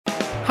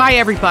Hi,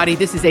 everybody.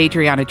 This is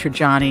Adriana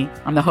Trajani.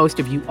 I'm the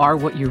host of You Are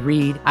What You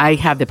Read. I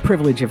have the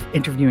privilege of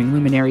interviewing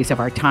luminaries of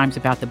our times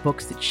about the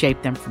books that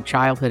shaped them from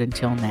childhood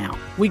until now.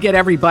 We get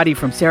everybody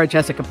from Sarah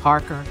Jessica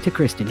Parker to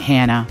Kristen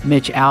Hanna,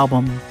 Mitch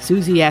Albom,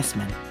 Susie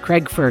Essman,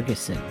 Craig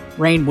Ferguson,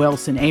 Rainn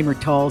Wilson, Amor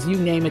Tolls, you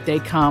name it, they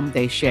come,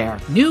 they share.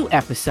 New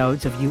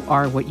episodes of You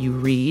Are What You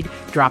Read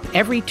drop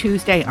every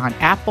Tuesday on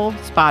Apple,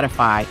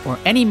 Spotify, or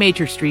any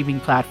major streaming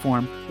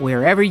platform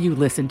wherever you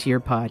listen to your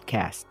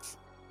podcasts.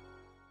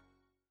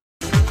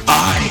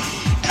 I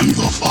am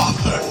your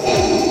father.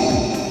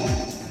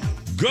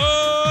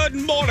 Good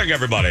morning,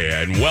 everybody,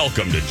 and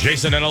welcome to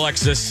Jason and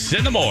Alexis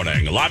in the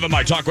Morning, live on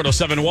My Talk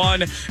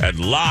 1071 and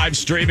live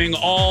streaming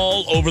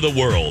all over the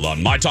world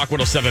on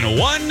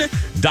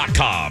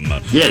MyTalk1071.com.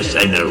 Yes,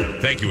 I know.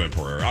 Thank you,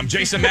 Emperor. I'm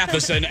Jason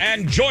Matheson,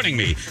 and joining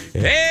me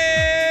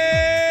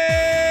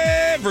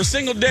every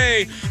single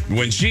day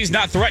when she's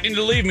not threatening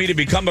to leave me to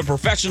become a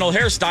professional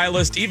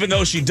hairstylist, even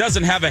though she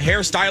doesn't have a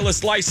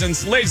hairstylist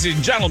license, ladies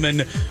and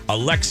gentlemen,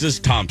 Alexis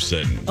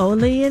Thompson.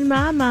 Only in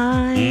my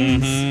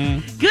mind.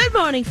 Mm-hmm. Good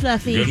morning,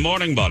 Fluffy. Good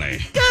morning, Bunny.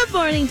 Good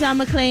morning, Don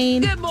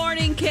McLean. Good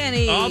morning,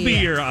 Kenny.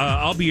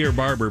 I'll be your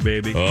barber,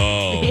 baby.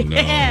 Oh, no.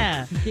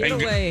 Yeah. Get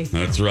away.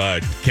 That's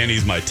right.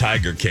 Kenny's my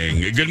Tiger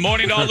King. Good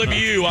morning to all of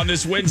you on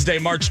this Wednesday,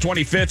 March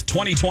 25th,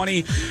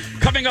 2020.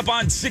 Coming up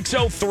on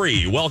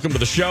 6:03. Welcome to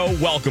the show.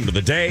 Welcome to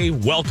the day.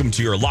 Welcome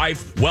to your life.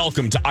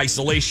 Welcome to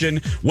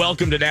isolation.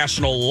 Welcome to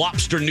National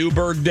Lobster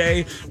Newberg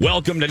Day.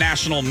 Welcome to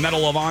National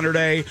Medal of Honor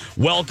Day.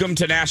 Welcome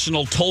to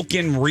National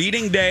Tolkien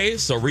Reading Day.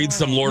 So read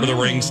some Lord of the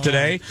Rings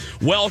today.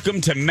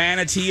 Welcome to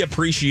Manatee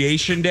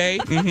Appreciation Day.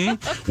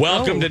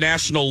 Welcome to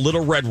National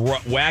Little Red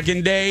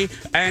Wagon Day.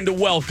 And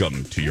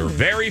welcome to your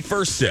very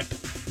first sip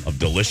of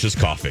delicious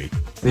coffee.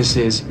 This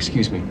is,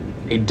 excuse me,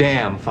 a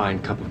damn fine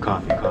cup of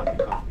coffee.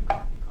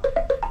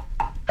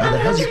 How the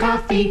hell's your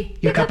coffee?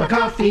 Your cup of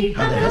coffee?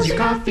 How the hell's your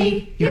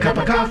coffee? Your cup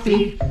of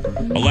coffee?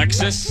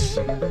 Alexis,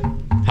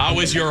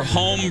 how is your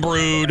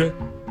home-brewed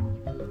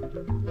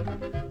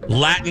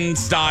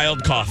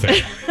Latin-styled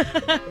coffee?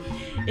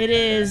 It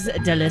is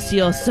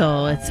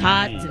delicioso. It's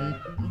hot and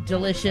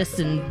delicious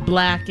and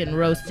black and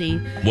roasty.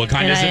 What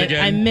kind and is it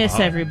again? I miss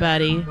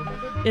everybody.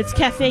 It's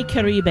Cafe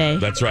Caribe.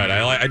 That's right.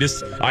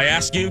 I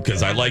ask you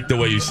because I like the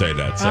way you say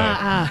that. So.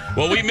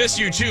 Well, we miss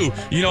you too.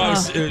 You know,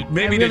 I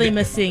really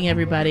miss seeing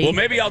everybody. Well,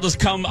 maybe I'll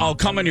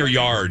come in your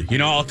yard. You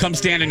know, I'll come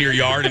stand in your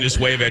yard and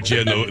just wave at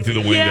you through the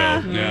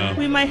window. Yeah,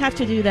 we might have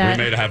to do that.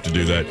 We may have to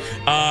do that.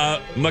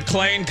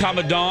 McLean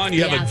Commodon,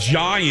 you have a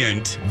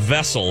giant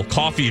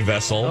coffee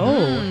vessel.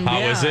 Oh, how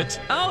is it?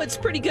 Oh, it's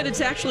pretty good. It's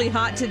actually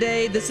hot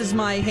today. This is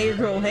my Hey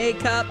Girl Hey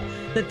cup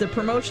that the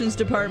promotions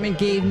department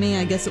gave me.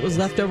 I guess it was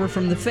left over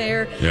from the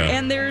fair. Yeah.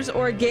 And there's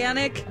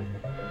organic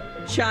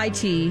chai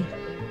tea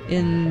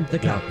in the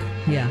cup.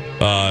 Yeah.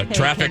 Hey,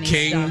 Traffic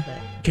Kenny, King.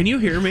 Can you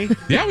hear me?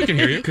 Yeah, we can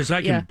hear you. Because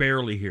I can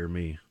barely hear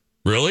me.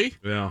 Really?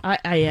 Yeah.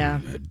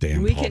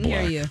 Damn. We Paul can hear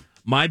Black. you.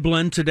 My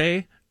blend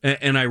today,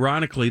 and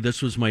ironically,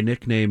 this was my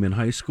nickname in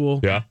high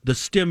school. Yeah. The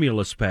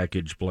stimulus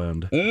package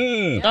blend.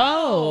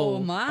 Oh,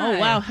 my. Oh,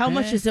 wow. How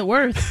much is it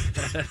worth?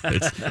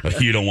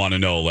 You don't want to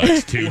know,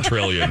 Lex. $2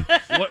 trillion.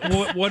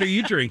 What are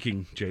you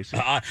drinking,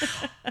 Jason?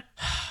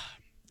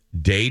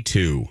 Day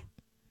 2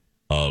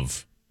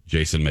 of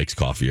Jason Makes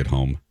Coffee at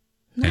Home.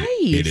 Nice.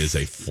 And it is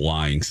a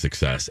flying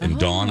success. And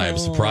Dawn, I have a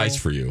surprise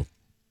for you.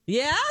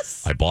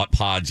 Yes. I bought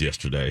pods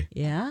yesterday.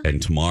 Yeah.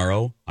 And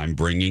tomorrow I'm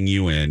bringing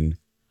you in.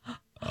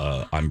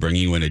 I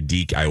ordered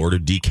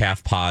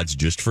decaf pods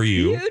just for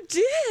you. You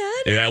did?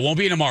 It won't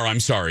be in tomorrow.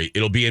 I'm sorry.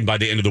 It'll be in by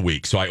the end of the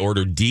week. So I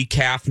ordered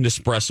decaf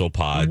Nespresso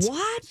pods.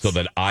 What? So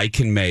that I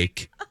can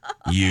make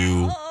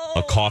you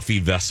a coffee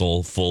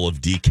vessel full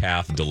of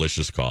decaf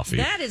delicious coffee.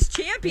 That is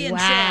championship.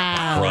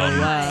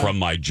 Wow. From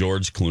my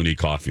George Clooney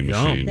coffee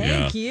machine.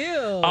 Thank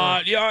you.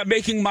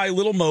 Making my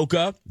little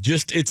mocha.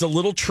 It's a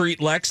little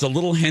treat, Lex. A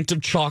little hint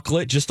of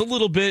chocolate. Just a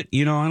little bit.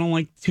 You know, I don't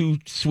like too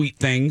sweet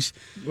things.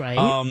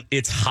 Right.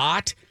 It's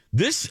hot.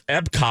 This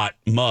Epcot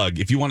mug,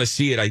 if you want to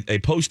see it, I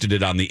posted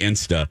it on the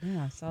Insta.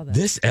 Yeah, I saw that.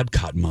 This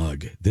Epcot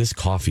mug, this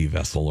coffee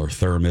vessel or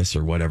thermos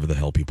or whatever the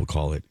hell people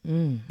call it,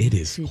 it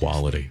is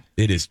quality.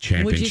 It is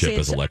championship,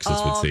 as Alexis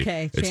would say.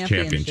 Okay, it's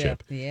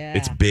championship. Yeah.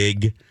 It's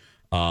big.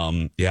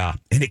 And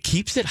it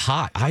keeps it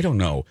hot. I don't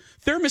know.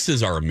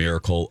 Thermoses are a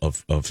miracle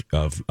of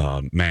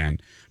man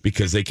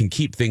because they can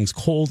keep things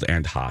cold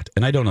and hot,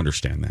 and I don't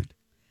understand that.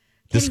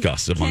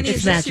 Discuss among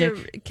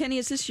Kenny,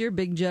 is this your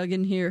big jug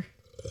in here?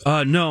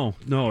 No,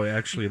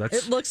 actually,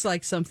 that's. It looks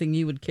like something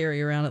you would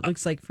carry around. It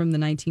looks like from the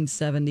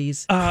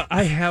 1970s.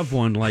 I have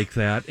one like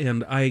that,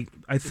 and I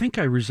think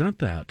I resent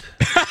that.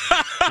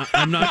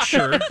 I'm not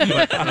sure, but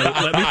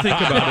let me think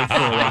about it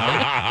for a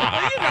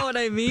while. You know what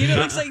I mean? It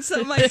looks like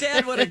something my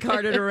dad would have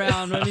carted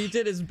around when he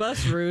did his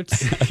bus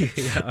routes.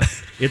 Yeah.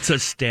 It's a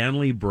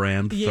Stanley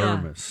brand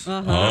thermos.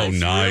 Oh, it's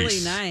nice.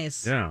 really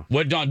nice. Yeah.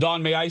 What,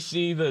 Dawn, may I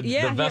see the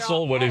Yeah,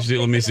 vessel? here, What I'll is it?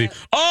 Let pick me it see. up.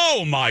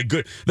 Oh, my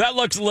good. That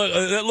looks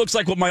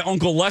like what my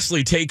Uncle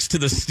Leslie takes to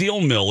the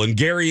steel mill in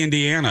Gary,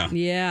 Indiana.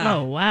 Yeah.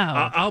 Oh,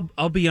 wow.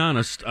 I'll be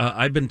honest.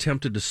 I've been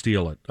tempted to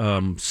steal it.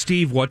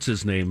 Steve, what's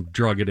his name,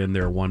 drug it in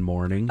there one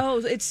morning. Oh,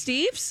 it's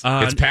Steve's?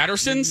 It's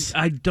Patterson's?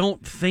 I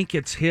don't think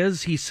it's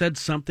his. He said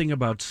something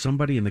about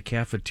somebody in the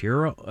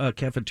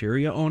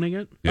cafeteria owning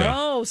it. Yeah.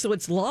 Oh, so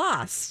it's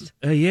lost.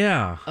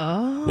 Yeah.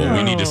 Oh. Well,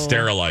 we need to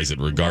sterilize it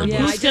regardless.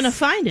 Yeah, Who's going to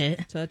find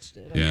it? Touched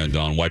it. Yeah,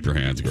 Dawn, wipe your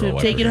hands, girl. So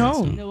Wipe take your it hands.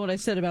 home. You know what I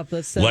said about the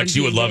Lex,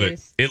 you would 17 love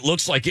days? it. It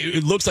looks like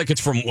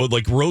it's from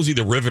like Rosie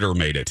the Riveter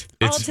made it.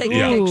 I'll take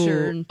yeah. a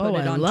picture and put Oh,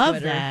 it I on love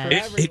Twitter that. for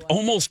It everyone.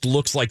 almost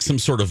looks like some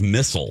sort of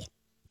missile.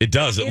 It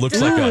does. It looks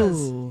like a.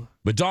 Ooh.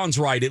 But Dawn's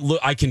right.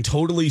 I can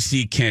totally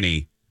see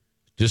Kenny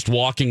just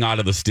walking out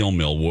of the steel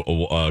mill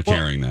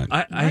carrying that.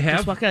 I I just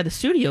have walk out of the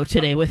studio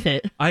today with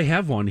it. I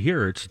have one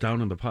here. It's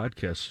down in the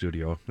podcast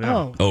studio. Yeah.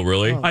 Oh. Oh,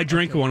 really? I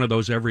drink one of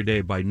those every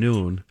day by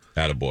noon,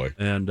 Attaboy.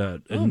 and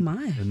Oh,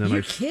 my. and then You're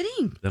I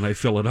kidding. then I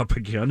fill it up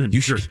again and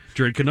You should-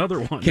 drink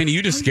another one. Kenny,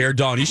 you just scared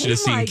Dawn. You should have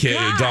Oh my seen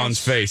gosh.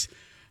 Dawn's face.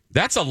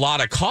 That's a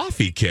lot of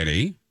coffee,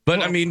 Kenny. But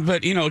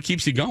it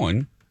keeps you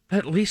going.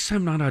 At least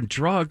I'm not on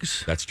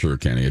drugs. That's true,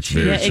 Kenny. It's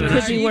very Yeah, it true.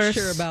 could Are be you worse.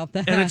 sure about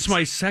that? And it's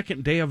my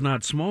second day of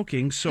not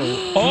smoking, so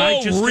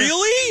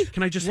Really?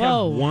 Can I just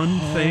Whoa. have one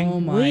thing? Oh,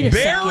 my. Wait a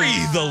Bury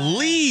second. the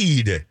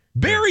lead.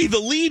 Bury the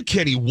lead,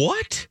 Kenny.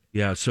 What?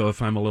 Yeah, so if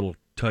I'm a little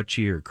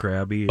touchy or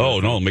crabby, Oh,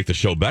 no. Make the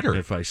show better.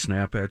 if I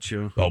snap at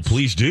you, Oh,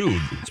 please do.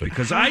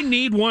 because I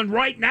need one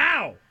right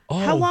now.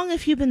 How long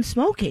have you been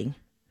smoking?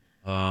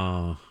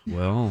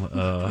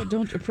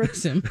 Don't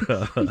depress him.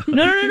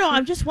 No.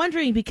 I'm just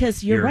wondering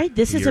because you're right.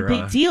 This is a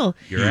big deal.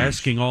 You're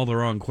asking all the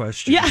wrong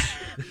questions. Yeah.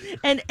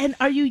 And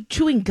are you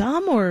chewing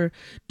gum or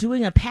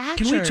doing a patch?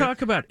 Can we or-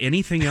 talk about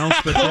anything else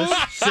but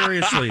this?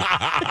 Seriously.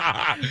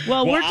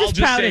 Well, we're I'll just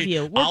proud say, of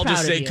you. We're I'll proud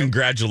just of say you.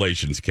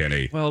 congratulations,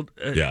 Kenny. Well,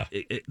 Yeah.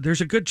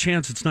 there's a good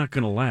chance it's not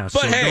going to last.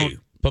 But so hey, don't-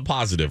 but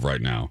positive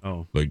right now.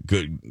 Oh. But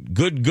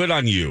good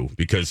on you,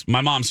 because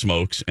my mom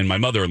smokes and my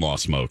mother-in-law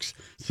smokes,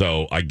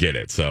 so I get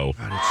it. So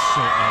God, it's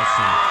so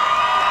awesome.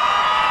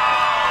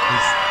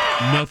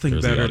 There's nothing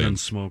There's the better than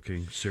audience.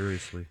 smoking.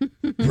 Seriously.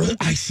 Really,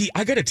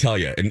 I got to tell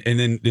you, and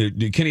then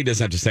Kenny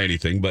doesn't have to say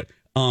anything, but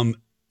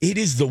it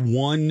is the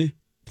one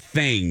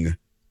thing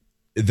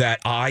that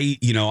I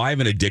have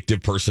an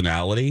addictive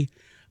personality.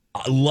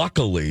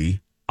 Luckily,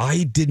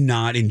 I did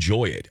not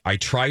enjoy it. I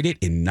tried it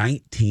in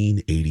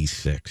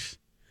 1986.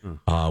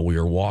 We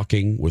were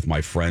walking with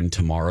my friend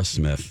Tamara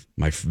Smith,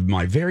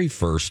 my very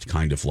first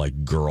kind of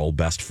like girl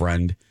best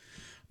friend.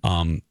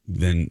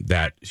 Then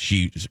that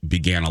she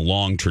began a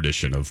long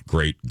tradition of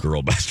great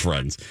girl best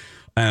friends.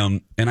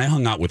 And I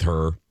hung out with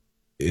her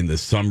in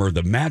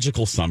the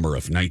magical summer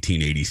of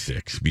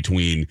 1986,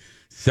 between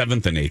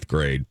 7th and 8th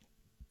grade.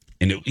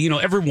 And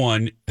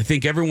I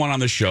think everyone on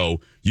the show,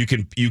 you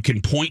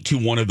can point to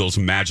one of those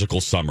magical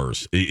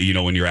summers,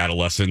 in your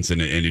adolescence and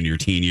in your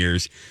teen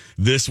years.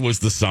 This was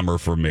the summer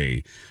for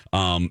me.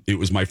 It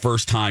was my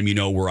first time,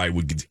 where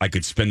I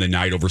could spend the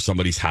night over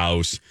somebody's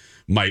house.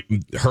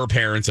 Her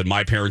parents and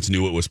my parents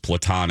knew it was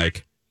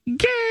platonic.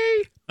 Gay.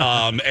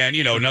 And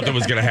nothing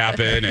was going to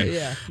happen. And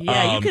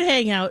Yeah, you could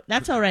hang out.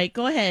 That's all right.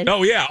 Go ahead.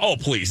 oh yeah, oh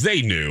please,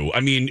 they knew.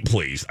 I mean,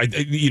 please,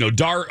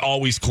 Dart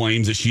always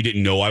claims that she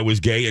didn't know I was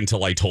gay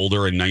until I told her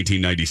in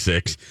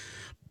 1996.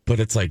 But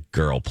it's like,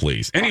 girl,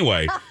 please.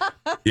 Anyway,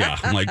 yeah,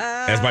 I'm like,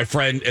 as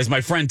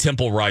my friend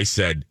Temple Rice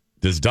said,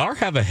 does Dar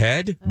have a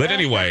head? But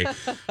anyway,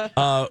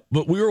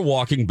 but we were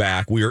walking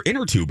back. We were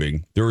inner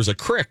tubing. There was a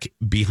crick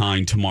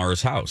behind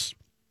Tamara's house,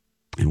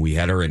 and we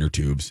had our inner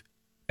tubes.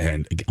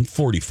 And I'm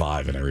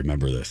 45, and I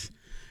remember this.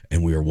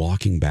 And we were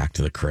walking back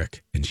to the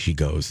crick, and she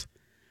goes,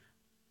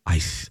 I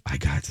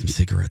got some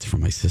cigarettes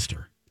from my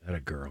sister. That a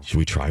girl. Should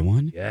we try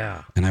one?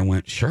 Yeah. And I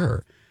went,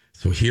 sure.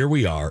 So here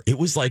we are. It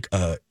was like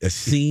a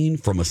scene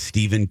from a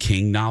Stephen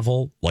King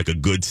novel, like a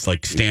good,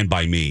 like Stand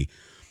By Me.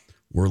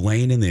 We're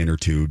laying in the inner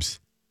tubes,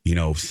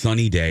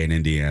 sunny day in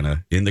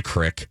Indiana, in the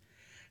crick.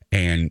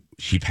 And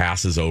she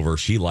passes over.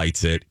 She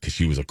lights it because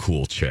she was a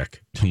cool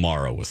chick.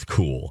 Tamara was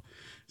cool.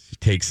 She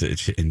takes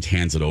it and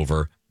hands it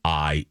over.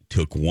 I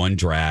took one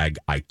drag.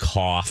 I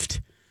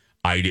coughed.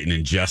 I didn't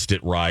ingest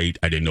it right.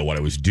 I didn't know what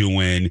I was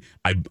doing.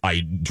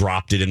 I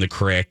dropped it in the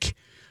crick.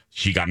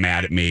 She got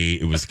mad at me.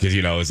 It was because,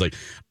 it was like,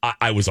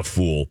 I was a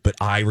fool. But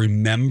I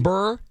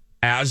remember,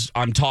 as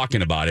I'm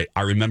talking about it,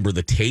 I remember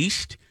the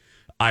taste.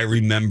 I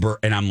remember,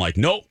 and I'm like,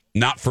 nope,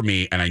 not for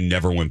me. And I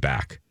never went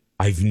back.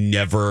 I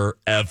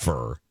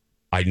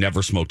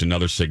never smoked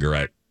another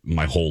cigarette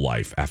my whole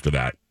life after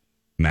that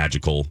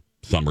magical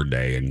summer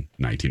day in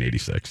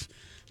 1986.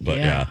 But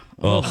yeah.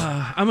 Oh.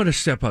 I'm going to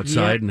step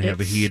outside and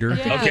have a heater.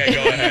 Okay,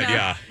 go ahead.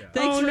 Yeah.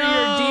 Thanks for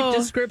your deep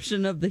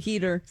description of the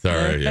heater.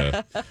 Sorry,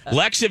 yeah.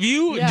 Lex, did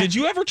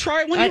you ever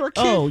try it when you were a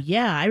kid? Oh,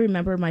 yeah. I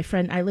remember my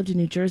friend, I lived in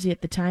New Jersey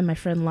at the time. My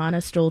friend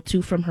Lana stole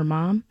 2 from her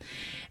mom.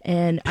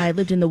 And I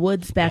lived in the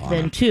woods back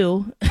then,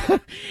 too.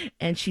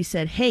 And she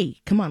said,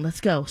 hey, come on,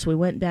 let's go. So we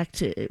went back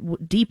to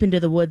deep into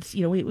the woods,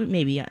 we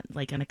maybe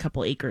like on a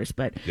couple acres,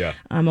 but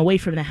away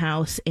from the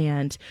house.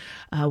 And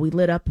we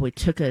lit up, we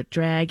took a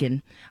drag,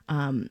 and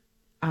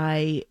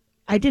I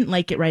didn't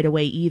like it right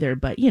away either,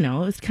 but it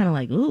was kind of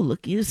like, ooh,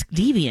 look, it's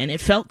deviant. It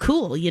felt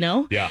cool,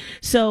 Yeah.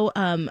 So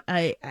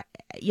I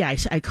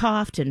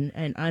coughed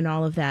and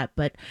all of that,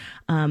 but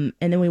and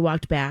then we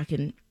walked back,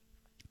 and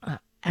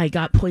I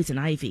got poison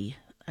ivy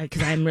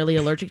because I'm really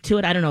allergic to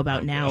it. I don't know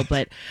about now,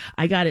 but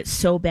I got it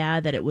so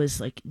bad that it was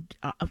like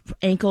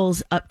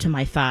ankles up to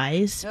my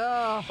thighs,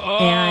 and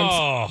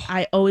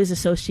I always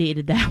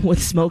associated that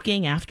with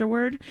smoking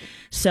afterward.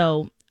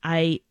 So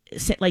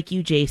like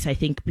you, Jace, I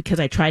think because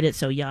I tried it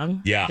so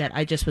young that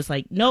I just was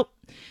like, nope,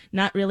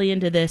 not really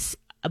into this.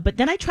 But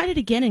then I tried it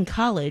again in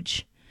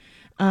college.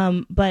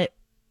 But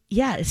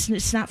yeah,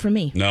 it's not for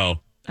me.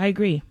 No. I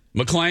agree.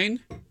 McLean?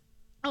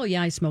 Oh,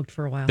 yeah, I smoked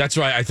for a while. That's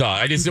right. I thought.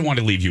 I just didn't want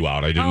to leave you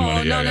out. I didn't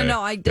want to.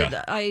 No. I did.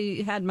 Yeah.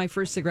 I had my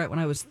first cigarette when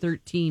I was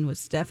 13 with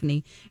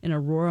Stephanie in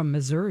Aurora,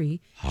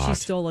 Missouri. Hot. She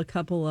stole a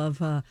couple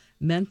of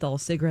menthol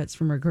cigarettes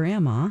from her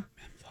grandma.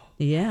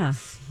 Yeah.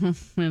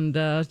 And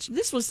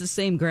this was the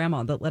same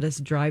grandma that let us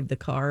drive the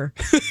car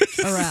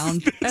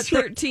around at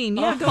 13.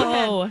 Yeah, go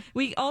ahead.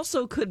 We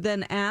also could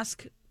then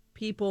ask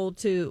people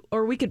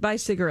or we could buy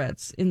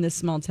cigarettes in this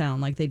small town.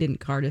 Like they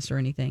didn't card us or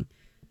anything.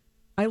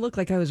 I look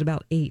like I was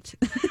about 8.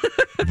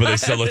 But they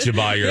still let you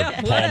buy your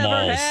Pall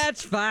Malls.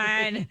 That's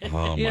fine.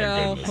 Oh, my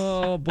goodness.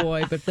 Oh,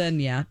 boy. But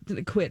then,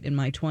 quit in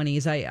my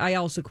 20s. I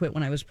also quit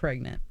when I was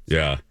pregnant.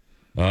 Yeah.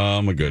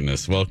 Oh, my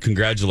goodness. Well,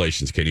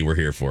 congratulations, Katie. We're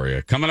here for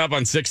you. Coming up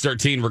on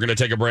 6:13, we're going to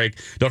take a break.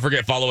 Don't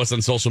forget, follow us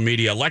on social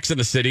media. Lex in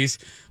the Cities.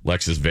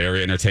 Lex is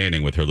very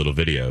entertaining with her little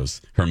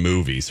videos, her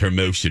movies, her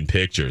motion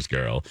pictures,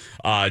 girl.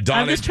 Donna,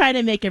 I'm just trying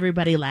to make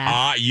everybody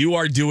laugh. You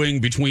are doing,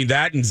 between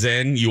that and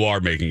Zen, you are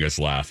making us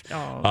laugh.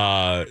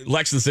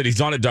 Lex in the Cities,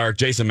 Dawn at Dark,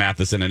 Jason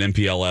Matheson, and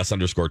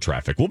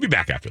MPLS_traffic. We'll be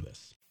back after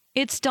this.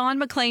 It's Dawn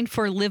McLean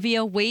for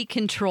Livia Weight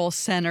Control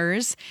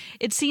Centers.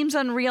 It seems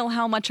unreal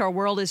how much our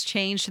world has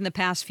changed in the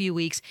past few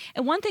weeks.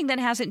 And one thing that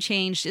hasn't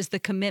changed is the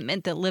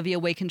commitment that Livia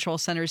Weight Control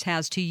Centers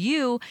has to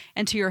you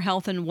and to your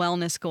health and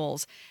wellness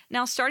goals.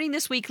 Now, starting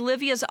this week,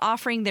 Livia is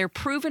offering their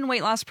proven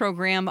weight loss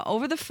program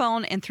over the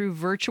phone and through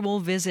virtual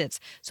visits.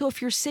 So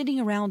if you're sitting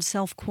around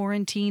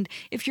self-quarantined,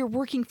 if you're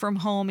working from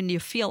home and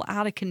you feel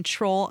out of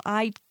control,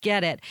 I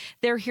get it.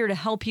 They're here to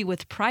help you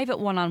with private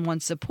one-on-one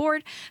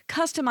support,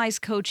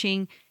 customized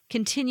coaching,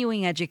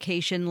 continuing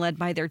education led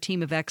by their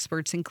team of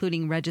experts,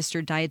 including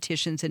registered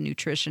dietitians and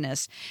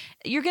nutritionists.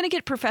 You're going to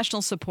get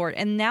professional support,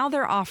 and now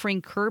they're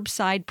offering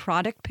curbside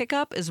product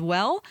pickup as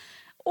well.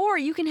 Or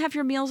you can have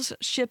your meals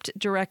shipped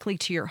directly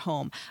to your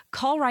home.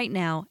 Call right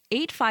now,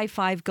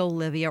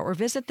 855-GO-LIVIA, or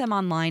visit them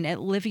online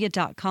at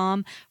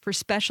livia.com for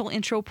special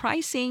intro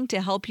pricing to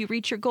help you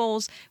reach your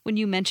goals when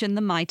you mention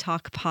the My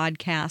Talk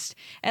podcast.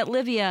 At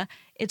Livia,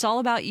 it's all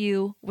about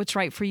you, what's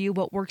right for you,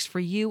 what works for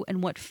you,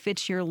 and what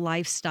fits your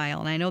lifestyle.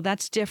 And I know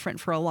that's different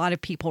for a lot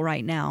of people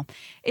right now.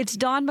 It's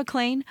Dawn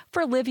McLean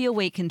for Livia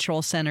Weight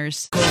Control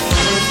Centers.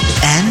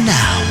 And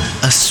now,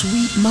 a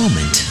sweet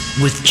moment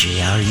with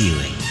J.R.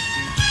 Ewing.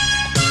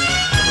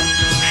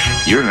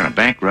 You're going to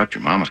bankrupt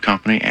your mama's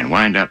company and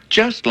wind up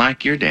just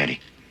like your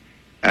daddy.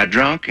 A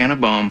drunk and a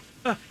bum.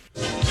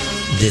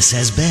 This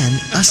has been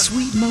a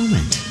sweet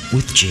moment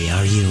with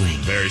J.R. Ewing.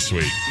 Very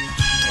sweet.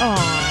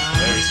 Aww.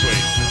 Very sweet.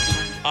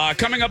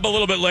 Coming up a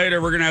little bit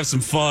later, we're going to have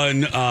some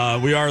fun.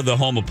 We are the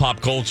home of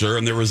pop culture,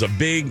 and there is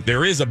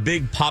a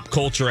big pop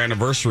culture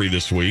anniversary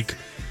this week.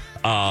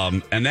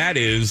 And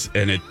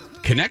it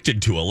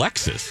connected to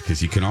Alexis,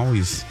 because you can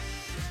always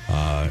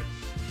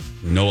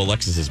know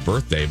Alexis's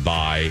birthday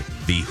by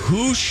the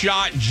Who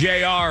Shot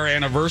JR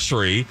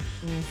anniversary.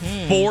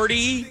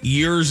 40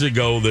 years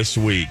ago this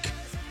week,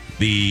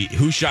 the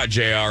Who Shot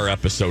JR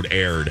episode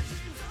aired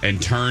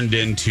and turned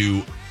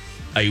into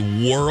a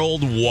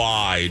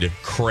worldwide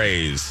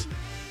craze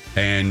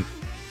and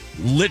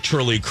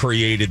literally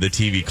created the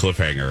TV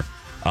cliffhanger.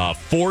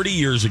 40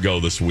 years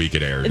ago this week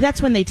it aired.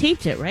 That's when they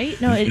taped it,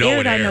 right? No, it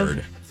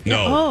aired.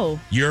 No.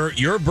 Your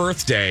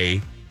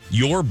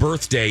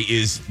birthday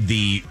is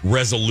the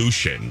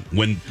resolution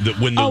when the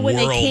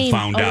world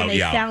found out.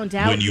 Found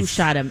out who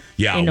shot him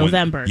in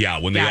November.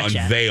 When they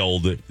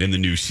unveiled in the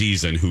new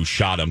season who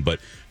shot him. But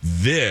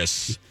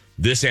this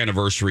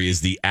anniversary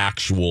is the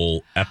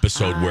actual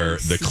episode where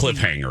the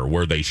cliffhanger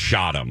where they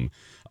shot him.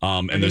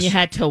 And then you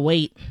had to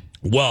wait.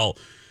 Well,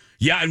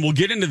 yeah, and we'll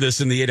get into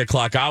this in the 8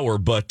 o'clock hour.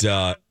 But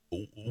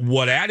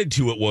what added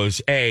to it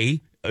was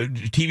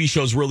TV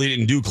shows really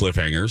didn't do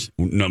cliffhangers.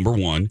 Number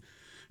one.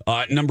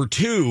 Number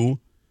two,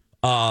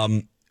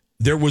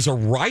 there was a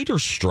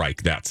writer's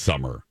strike that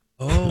summer.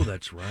 Oh,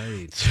 that's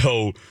right.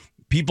 So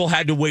people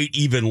had to wait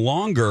even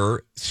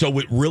longer. So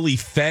it really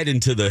fed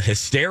into the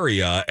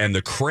hysteria and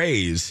the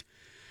craze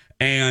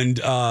and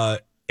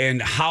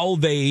how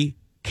they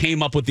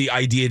came up with the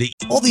idea to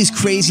All these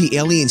crazy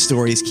alien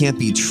stories can't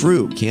be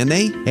true, can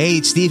they? Hey,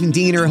 it's Stephen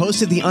Diener,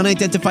 host of the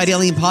Unidentified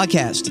Alien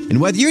Podcast. And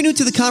whether you're new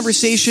to the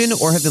conversation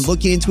or have been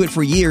looking into it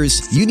for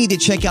years, you need to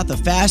check out the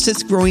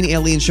fastest growing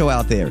alien show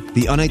out there,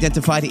 the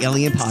Unidentified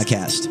Alien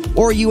Podcast,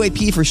 or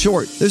UAP for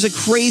short. There's a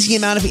crazy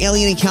amount of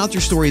alien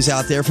encounter stories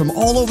out there from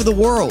all over the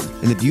world.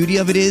 And the beauty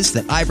of it is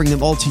that I bring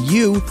them all to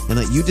you and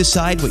let you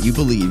decide what you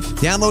believe.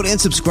 Download and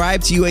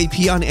subscribe to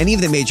UAP on any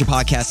of the major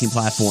podcasting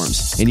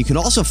platforms. And you can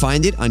also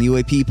find it on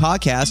UAPpodcast.com.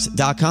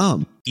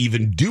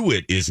 even do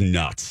it is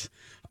nuts.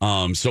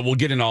 So we'll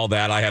get into all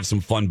that. I have some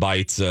fun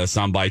bites,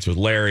 sound bites with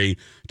Larry,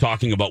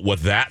 talking about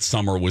what that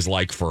summer was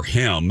like for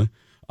him.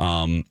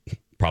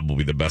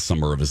 Probably the best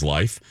summer of his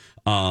life.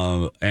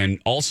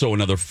 And also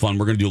another fun,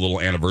 we're going to do a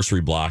little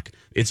anniversary block.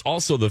 It's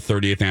also the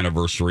 30th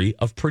anniversary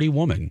of Pretty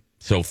Woman.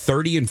 So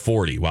 30 and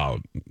 40. Wow.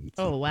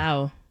 Oh,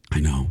 wow. I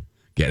know.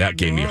 Yeah, that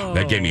gave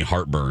me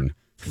heartburn.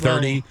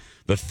 30, Whoa.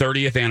 The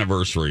 30th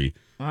anniversary.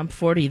 I'm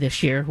 40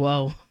 this year.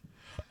 Whoa.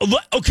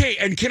 Okay,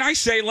 and can I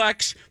say,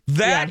 Lex,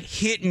 that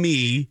hit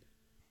me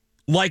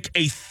like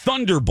a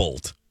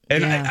thunderbolt.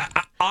 And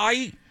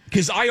I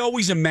because I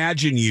always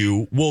imagine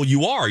you, well,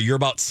 you're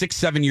about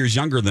 6-7 years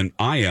younger than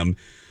I am,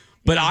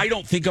 but I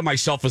don't think of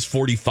myself as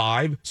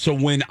 45. So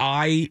when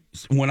I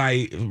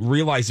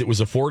realized it was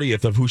a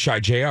 40th of Who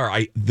Shy JR,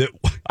 I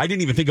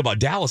didn't even think about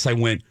Dallas. I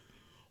went,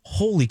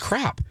 holy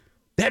crap,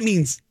 that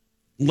means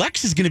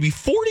Lex is going to be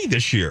 40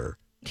 this year.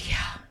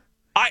 Yeah.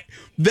 I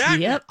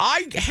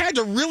had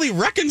to really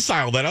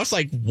reconcile that. I was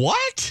like,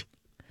 what?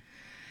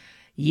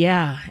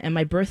 Yeah. And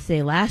my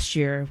birthday last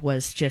year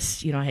was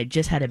just, I had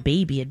just had a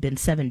baby. It had been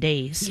 7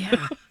 days.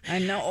 Yeah, I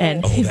know.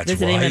 And that's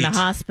visiting him in the right.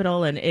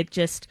 hospital. And it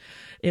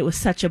was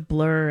such a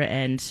blur.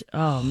 And,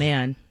 oh,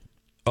 man.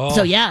 Oh.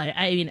 So, yeah,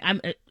 I mean,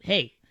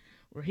 hey,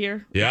 we're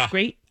here. Yeah. It's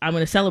great. I'm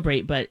going to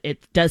celebrate, but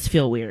it does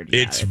feel weird.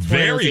 Yeah, it's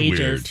very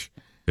weird.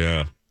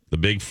 Yeah. The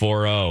big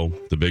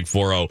 4-0. The big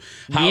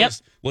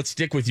 4-0. Let's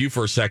stick with you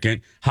for a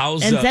second. And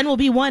Zen will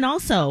be one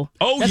also.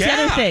 Oh, that's yeah.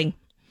 the other thing.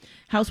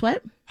 How's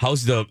what?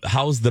 How's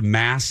the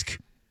mask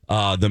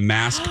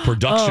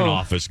production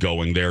office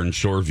going there in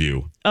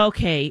Shoreview?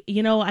 Okay,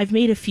 I've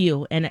made a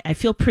few, and I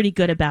feel pretty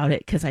good about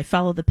it because I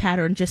followed the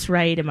pattern just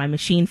right, and my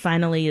machine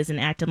finally isn't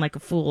acting like a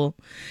fool,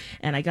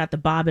 and I got the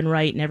bobbin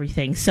right and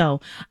everything. So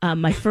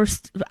my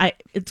first,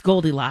 it's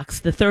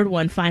Goldilocks. The third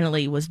one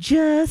finally was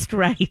just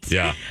right.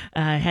 Yeah,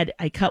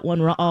 I cut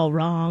one all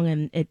wrong,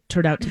 and it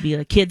turned out to be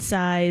a kid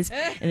size,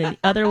 and then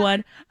the other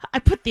one, I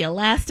put the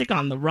elastic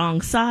on the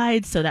wrong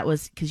side, so that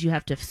was because you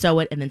have to sew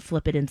it and then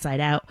flip it inside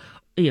out.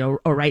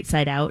 Or right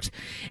side out.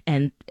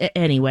 And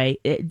anyway,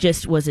 it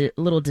just was a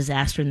little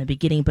disaster in the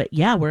beginning. But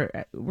yeah,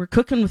 we're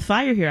cooking with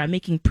fire here. I'm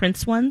making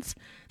Prince ones.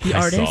 The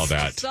artist.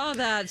 Saw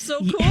that. So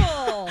cool.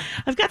 Yeah.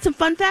 I've got some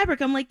fun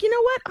fabric. I'm like, you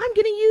know what? I'm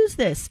going to use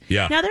this.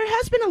 Yeah. Now there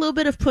has been a little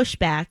bit of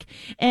pushback,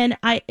 and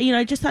I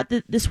just thought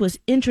that this was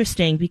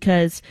interesting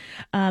because,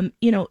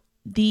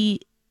 the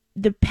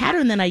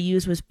pattern that I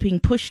used was being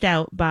pushed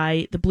out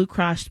by the Blue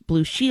Cross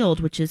Blue Shield,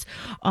 which is,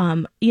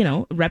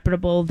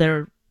 reputable.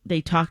 They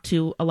talk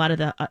to a lot of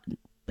the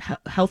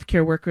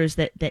healthcare workers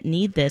that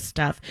need this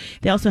stuff.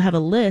 They also have a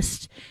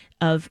list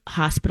of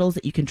hospitals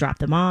that you can drop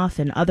them off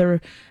and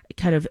other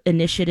kind of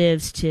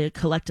initiatives to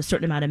collect a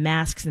certain amount of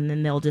masks, and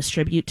then they'll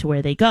distribute to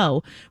where they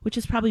go, which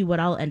is probably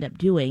what I'll end up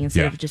doing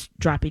instead of just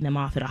dropping them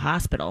off at a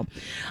hospital.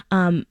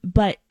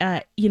 But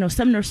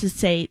some nurses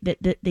say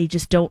that they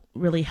just don't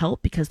really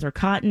help because they're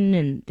cotton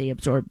and they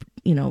absorb,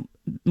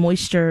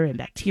 moisture and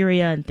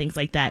bacteria and things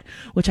like that,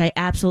 which I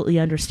absolutely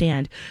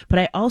understand. But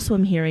I also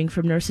am hearing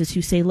from nurses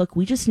who say, look,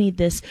 we just need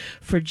this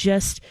for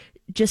just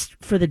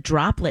for the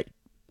droplet.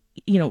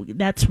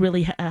 That's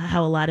really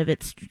how a lot of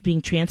it's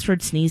being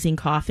transferred, sneezing,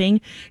 coughing,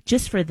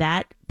 just for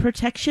that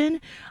protection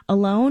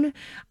alone.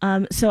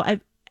 So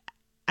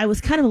I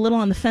was kind of a little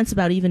on the fence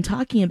about even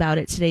talking about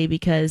it today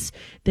because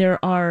there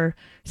are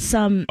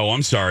some. Oh,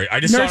 I'm sorry. I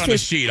just saw it on the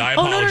sheet. I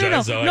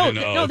apologize.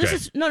 No. This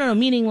is no.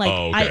 Meaning, like,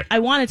 okay. I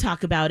want to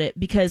talk about it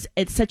because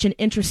it's such an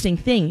interesting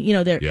thing.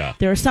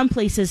 There are some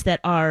places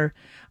that are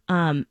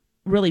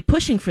really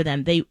pushing for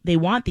them. They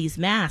want these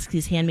masks,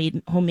 these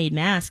homemade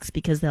masks,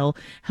 because they'll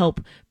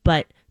help.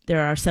 But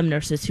there are some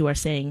nurses who are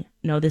saying,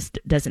 no, this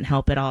doesn't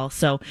help at all.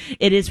 So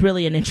it is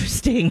really an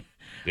interesting.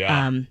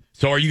 Yeah.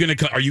 So are you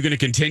gonna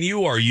continue,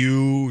 or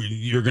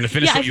you're gonna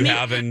finish what you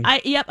have? And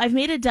I've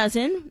made a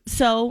dozen.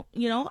 So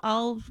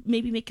I'll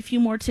maybe make a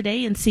few more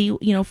today and see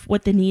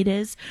what the need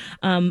is.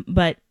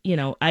 But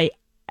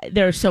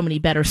there are so many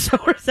better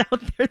sewers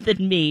out there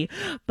than me.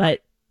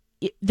 But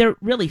they're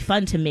really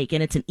fun to make,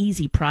 and it's an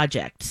easy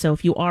project. So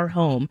if you are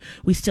home,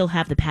 we still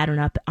have the pattern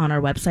up on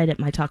our website at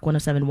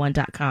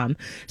mytalk1071.com.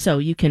 So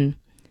you can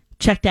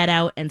check that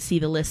out and see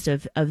the list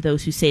of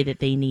those who say that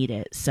they need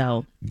it.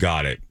 So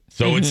got it.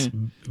 So it's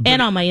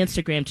and on my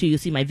Instagram too, you'll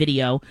see my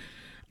video,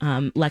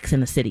 Lex in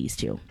the Cities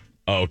too.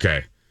 Oh,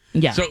 okay.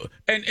 Yeah. So,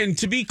 and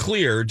to be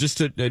clear, just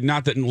to,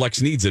 not that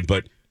Lex needs it,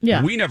 but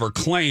Yeah. we never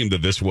claimed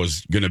that this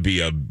was going to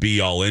be a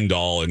be-all,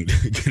 end-all and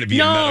going to be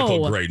a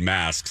medical-grade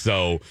mask.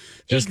 So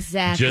just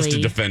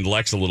to defend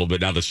Lex a little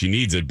bit now that she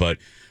needs it, but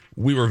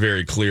we were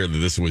very clear that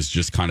this was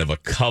just kind of a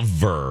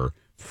cover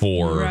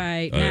for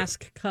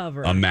mask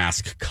cover. A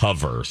mask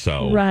cover.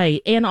 So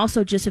right. And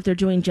also just if they're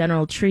doing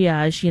general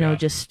triage,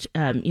 just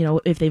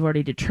if they've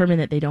already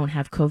determined that they don't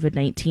have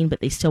COVID-19 but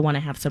they still want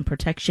to have some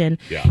protection.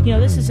 Yeah.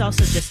 This is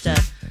also just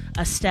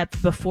a step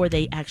before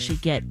they actually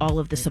get all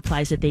of the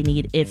supplies that they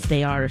need if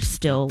they are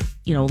still,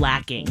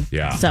 lacking.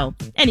 Yeah. So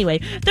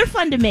anyway, they're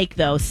fun to make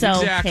though. So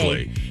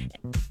exactly. Hey.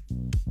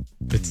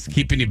 It's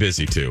keeping you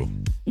busy too.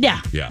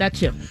 Yeah. That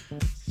too.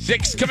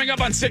 6 coming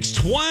up on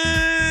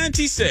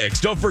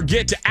 6:26. Don't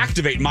forget to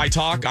activate My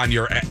Talk on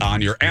your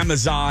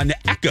Amazon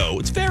Echo.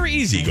 It's very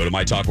easy. Go to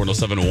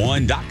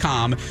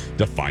mytalk1071.com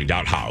to find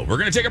out how. We're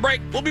going to take a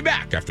break. We'll be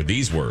back after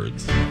these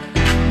words.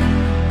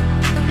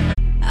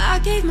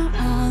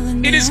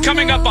 It is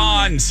coming up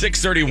on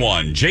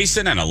 6:31.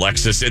 Jason and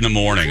Alexis in the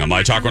morning on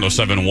My Talk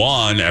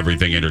 1071.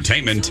 Everything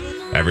entertainment,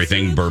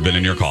 everything bourbon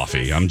in your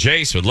coffee. I'm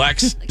Jace with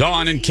Lex,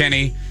 Dawn, and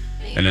Kenny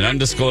in an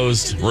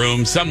undisclosed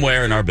room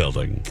somewhere in our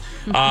building.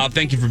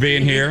 Thank you for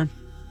being here.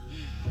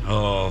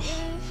 Oh,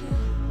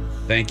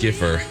 thank you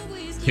for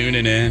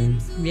tuning in.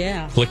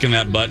 Yeah. Clicking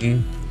that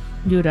button.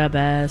 Do the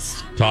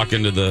best.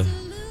 Talking to the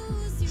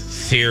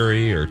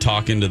Siri or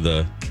talking to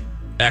the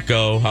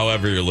Echo,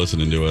 however you're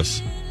listening to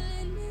us.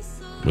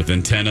 With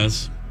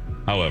antennas.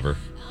 However.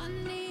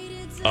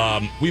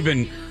 We've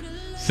been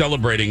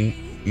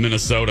celebrating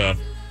Minnesota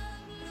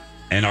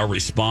and our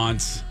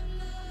response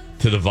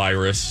to the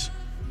virus.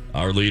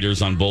 Our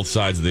leaders on both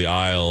sides of the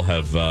aisle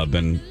have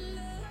been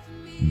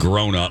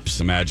grown-ups.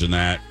 Imagine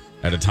that.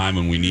 At a time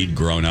when we need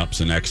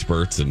grown-ups and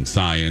experts and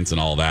science and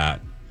all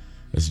that.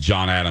 As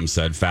John Adams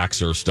said,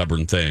 facts are a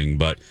stubborn thing.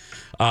 But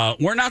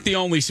we're not the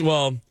only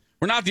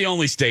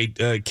state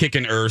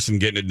kicking earth and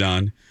getting it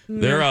done.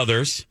 There are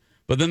others.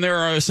 But then there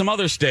are some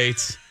other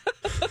states.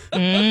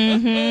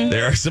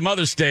 There are some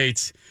other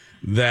states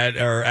that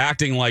are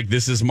acting like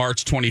this is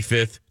March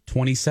 25th,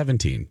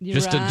 2017.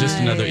 Just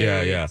another,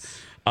 yeah.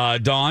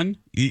 Dawn,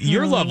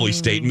 your lovely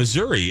state,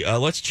 Missouri.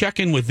 Let's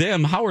check in with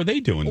them. How are they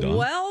doing, Dawn?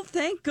 Well,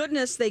 thank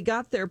goodness they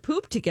got their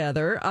poop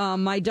together.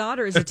 My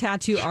daughter is a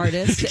tattoo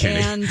artist,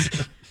 and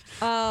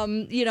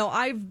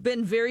I've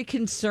been very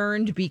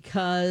concerned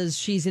because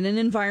she's in an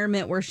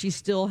environment where she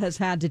still has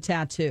had to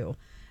tattoo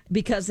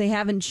because they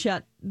haven't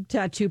shut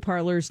tattoo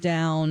parlors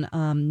down,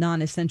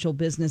 non-essential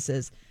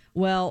businesses.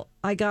 Well,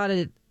 I got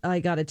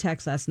a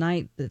text last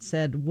night that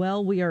said,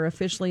 "Well, we are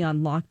officially on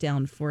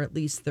lockdown for at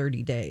least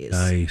 30 days."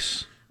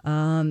 Nice.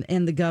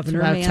 And the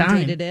governor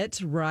mandated it,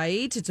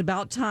 right? It's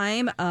about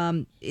time.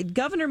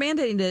 Governor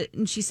mandated it,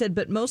 and she said,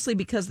 but mostly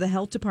because the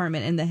health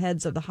department and the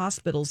heads of the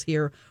hospitals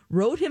here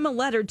wrote him a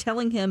letter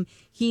telling him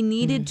he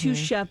needed to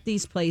shut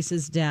these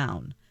places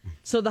down.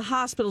 So the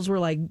hospitals were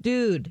like,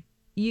 dude,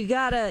 you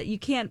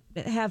can't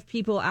have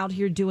people out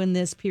here doing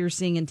this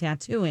piercing and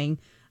tattooing.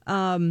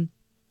 We're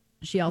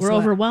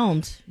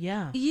overwhelmed.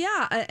 Yeah.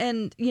 Yeah.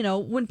 And,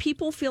 when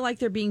people feel like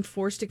they're being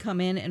forced to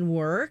come in and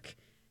work,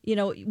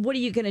 what are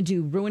you going to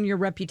do? Ruin your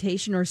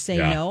reputation or say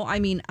no? I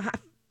mean,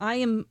 I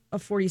am a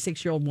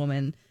 46-year-old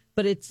woman,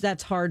 but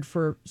that's hard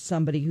for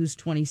somebody who's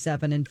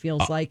 27 and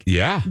feels like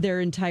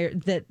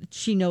that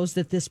she knows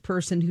that this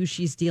person who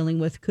she's dealing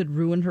with could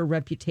ruin her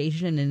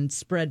reputation and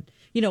spread,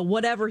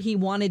 whatever he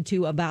wanted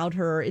to about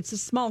her. It's a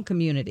small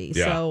community.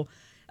 Yeah.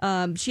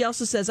 So she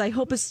also says, I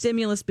hope a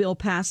stimulus bill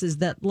passes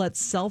that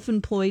lets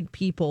self-employed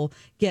people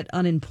get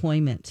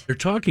unemployment. They're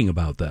talking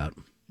about that.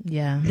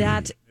 Yeah.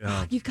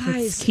 You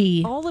guys,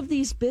 all of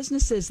these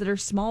businesses that are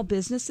small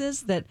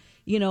businesses that,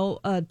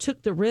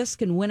 took the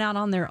risk and went out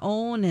on their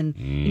own and,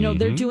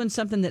 they're doing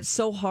something that's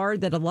so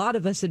hard that a lot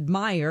of us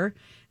admire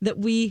that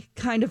we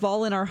kind of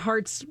all in our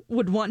hearts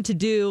would want to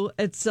do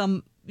at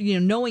some,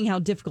 knowing how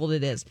difficult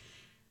it is.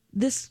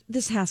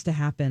 This has to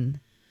happen.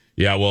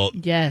 Yeah, well,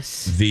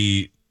 yes.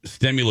 The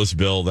stimulus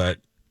bill that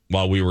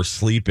while we were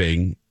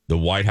sleeping, the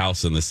White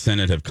House and the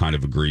Senate have kind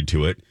of agreed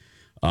to it.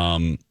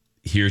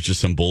 Here's just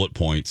some bullet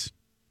points.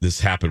 This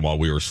happened while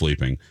we were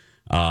sleeping.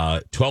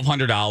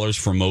 $1,200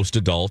 for most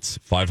adults,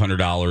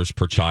 $500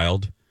 per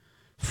child,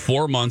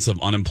 4 months of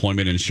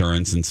unemployment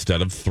insurance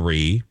instead of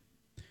 3,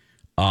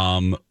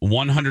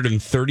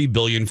 $130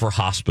 billion for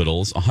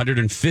hospitals,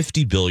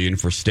 $150 billion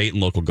for state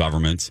and local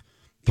governments,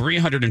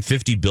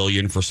 $350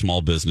 billion for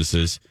small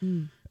businesses,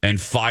 and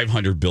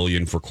 $500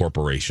 billion for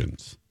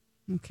corporations.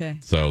 Okay.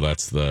 So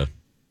that's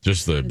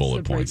just the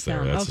bullet points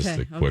there. That's just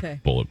a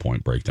quick bullet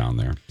point breakdown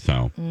there.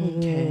 So,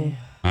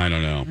 I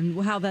don't know.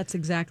 And how that's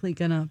exactly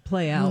going to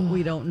play out,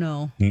 we don't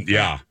know.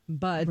 Yeah.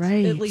 But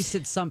at least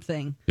it's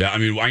something. Yeah, I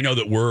mean, I know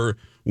that we're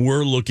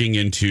looking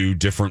into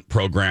different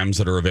programs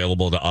that are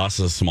available to us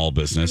as a small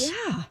business.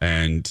 Yeah.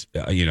 And,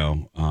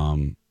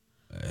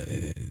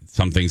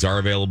 some things are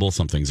available,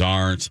 some things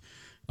aren't.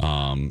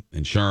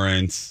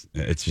 insurance.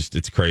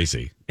 It's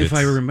crazy. If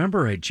I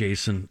remember right,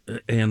 Jason,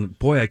 and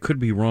boy, I could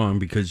be wrong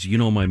because you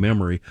know my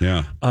memory.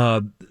 Yeah.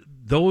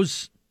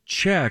 Those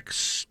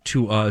checks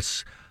to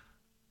us,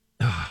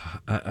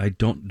 I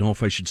don't know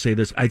if I should say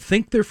this. I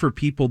think they're for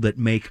people that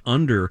make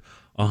under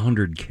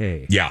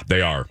 100K. Yeah,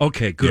 they are.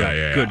 Okay, good.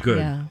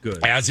 Yeah.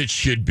 Good. As it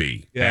should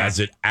be. Yeah. As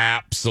it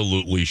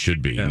absolutely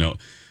should be. Yeah. You know,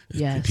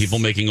 Yes. people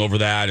making over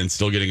that and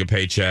still getting a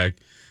paycheck.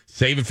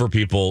 Save it for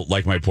people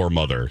like my poor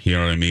mother, you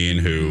know what I mean,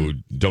 who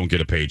don't get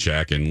a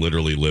paycheck and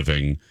literally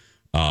living,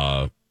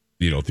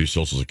 through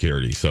Social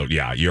Security. So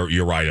yeah,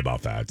 you're right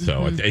about that.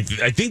 So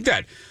I think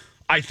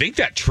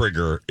that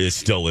trigger is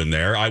still in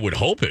there. I would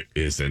hope it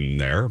is in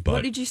there. But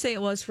What did you say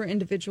it was for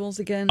individuals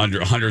again? under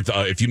 100,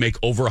 if you make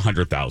over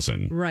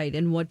 100,000, Right,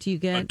 and what do you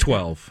get?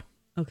 12.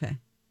 Okay.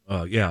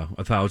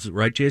 1,000,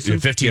 right, Jason?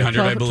 1,500,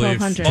 I believe.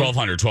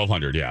 1,200.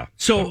 1,200, yeah.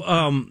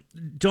 So,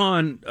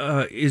 Dawn,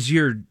 is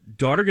your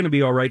daughter going to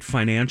be all right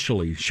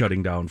financially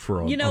shutting down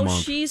for a month?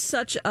 She's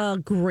such a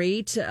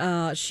great,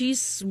 the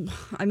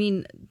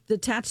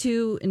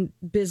tattoo and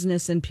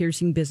business and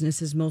piercing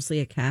business is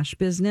mostly a cash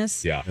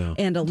business. Yeah.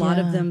 And a lot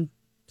of them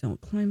don't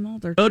claim all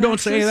their Oh, taxes. don't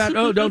say that.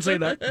 Oh, don't say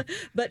that.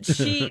 But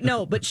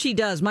she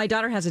does. My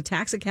daughter has a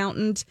tax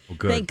accountant. Oh,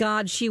 good. Thank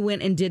God she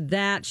went and did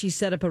that. She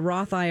set up a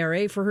Roth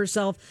IRA for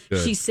herself.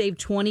 Good. She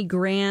saved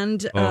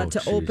 $20,000 to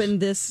geez. open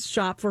this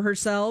shop for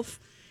herself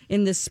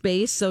in this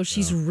space. So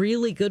she's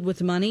really good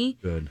with money.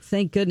 Good.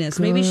 Thank goodness.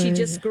 Maybe she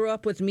just grew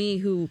up with me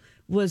who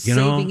was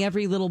saving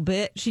every little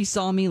bit. She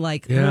saw me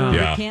like, Yeah. we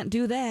Yeah. can't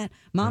do that.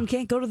 Mom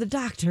can't go to the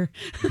doctor.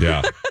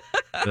 Yeah.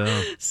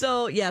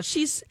 So, yeah,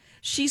 she's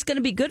going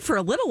to be good for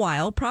a little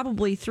while,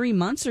 probably 3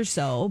 months or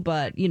so.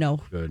 But,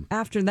 Good.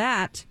 after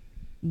that,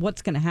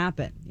 what's going to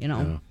happen,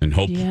 And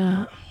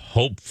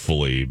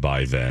hopefully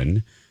by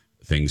then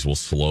things will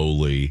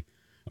slowly.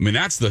 I mean,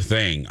 that's the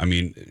thing. I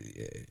mean,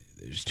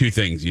 there's two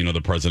things.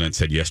 The president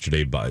said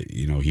yesterday,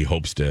 he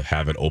hopes to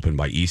have it open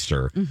by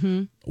Easter,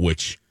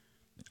 which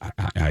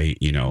I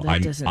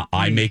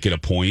make it a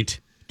point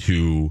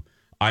to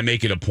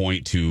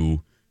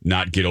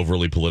not get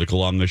overly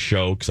political on this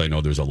show because I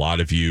know there's a lot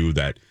of you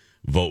that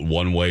vote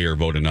one way or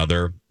vote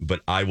another,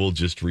 but I will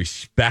just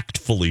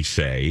respectfully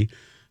say,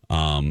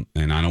 and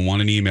I don't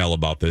want an email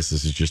about this.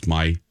 This is just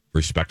my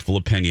respectful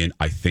opinion.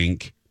 I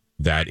think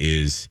that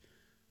is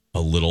a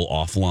little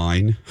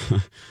offline.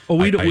 Oh,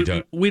 we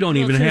don't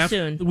even too have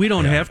soon. we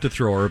don't have to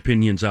throw our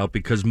opinions out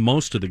because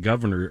most of the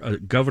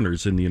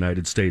governors in the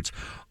United States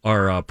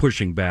are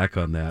pushing back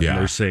on that. Yeah. And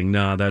they're saying,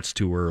 "Nah, that's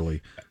too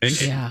early."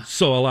 Yeah.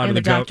 So a lot And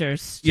of the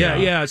doctors.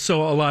 Yeah.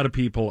 So a lot of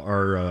people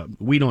are.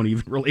 We don't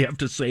even really have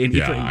to say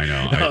anything. Yeah, I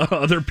know.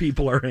 Other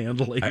people are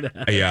handling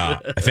that. Yeah,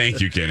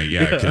 thank you, Kenny.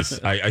 Yeah, because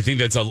I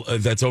think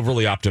that's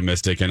overly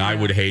optimistic, and I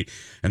would hate.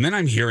 And then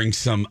I'm hearing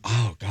some.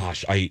 Oh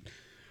gosh, I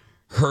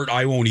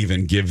won't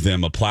even give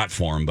them a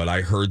platform, but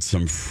I heard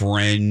some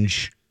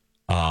fringe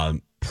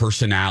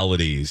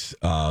personalities,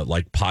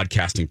 like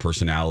podcasting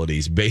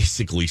personalities,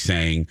 basically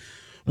saying,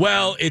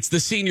 well, it's the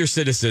senior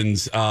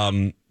citizens.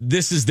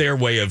 This is their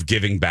way of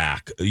giving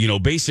back,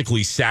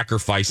 basically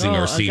sacrificing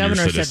our senior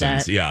governor said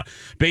citizens. that. Yeah.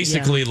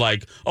 Basically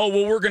like, oh,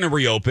 well, we're going to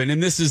reopen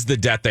and this is the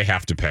debt they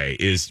have to pay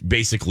is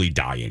basically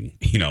dying,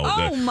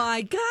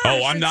 my gosh.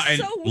 Oh, I'm not.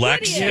 And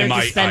Lex, am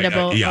I?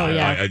 Expendable.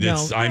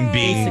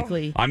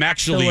 I'm I'm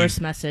actually the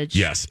worst message.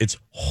 Yes, it's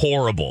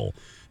horrible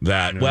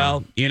that.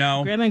 Well,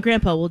 Grandma and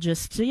Grandpa will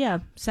just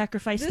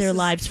sacrifice their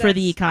lives for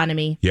the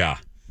economy. Yeah.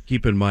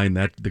 Keep in mind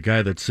that the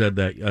guy that said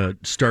that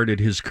started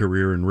his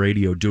career in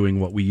radio doing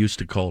what we used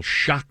to call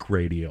shock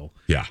radio.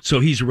 Yeah. So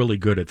he's really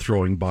good at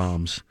throwing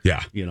bombs.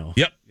 Yeah.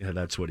 Yep. Yeah,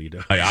 that's what he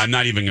does. I'm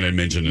not even going to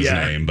mention his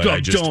name,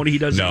 but don't. He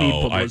doesn't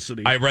need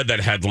publicity. I read that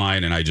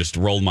headline and I just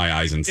rolled my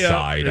eyes and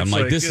sighed. I'm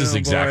like, this is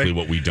exactly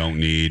what we don't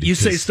need. You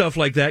say stuff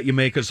like that, you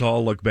make us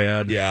all look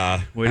bad.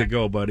 Yeah. Way to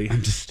go, buddy.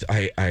 I'm just,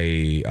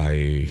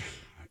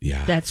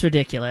 yeah. That's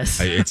ridiculous.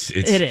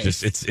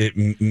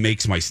 It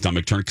makes my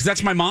stomach turn because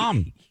that's my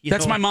mom.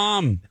 That's my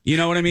mom. You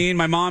know what I mean?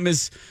 My mom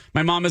is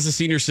a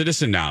senior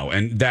citizen now,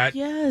 and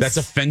that's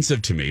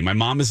offensive to me. My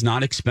mom is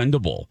not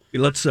expendable.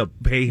 Let's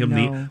pay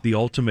him the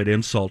ultimate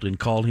insult and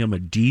call him a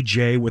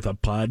DJ with a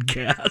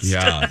podcast.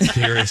 Yeah,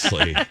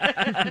 seriously.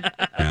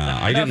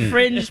 I didn't. A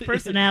fringe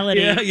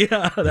personality.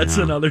 Yeah, that's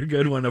another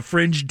good one. A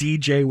fringe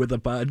DJ with a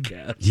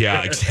podcast.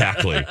 Yeah,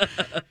 exactly.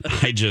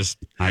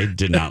 I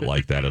did not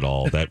like that at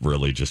all. That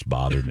really just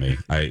bothered me.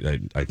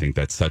 I think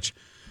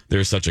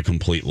there's such a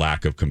complete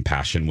lack of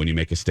compassion when you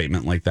make a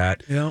statement like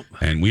that. Yep.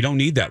 And we don't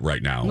need that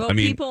right now. Well,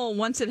 people,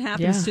 once it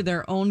happens to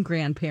their own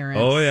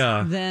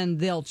grandparents, then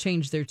they'll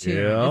change their tune.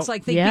 Yep. It's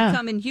like they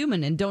become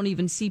inhuman and don't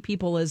even see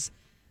people as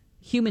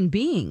human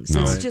beings.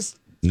 No. It's just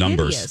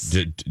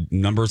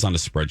numbers on a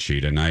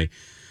spreadsheet. And I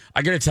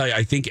got to tell you,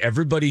 I think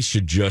everybody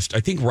should I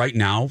think right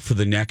now for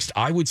the next,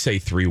 I would say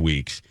 3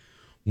 weeks,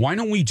 why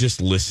don't we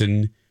just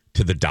listen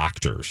to the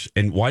doctors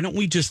and why don't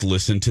we just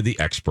listen to the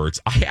experts?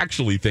 I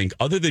actually think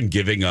other than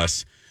giving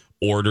us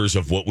orders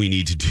of what we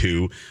need to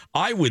do.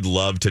 I would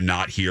love to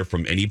not hear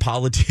from any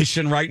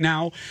politician right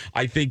now.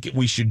 I think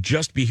we should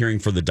just be hearing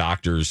from the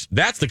doctors.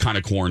 That's the kind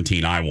of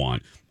quarantine I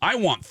want. I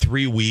want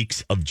 3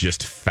 weeks of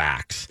just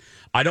facts.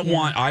 I don't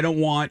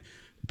want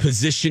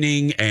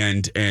positioning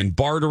and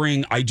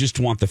bartering. I just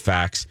want the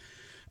facts.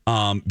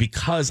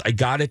 Because I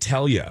got to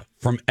tell you,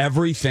 from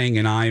everything,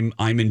 and I'm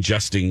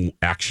ingesting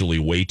actually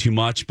way too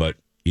much, but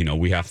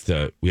we have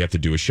to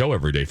do a show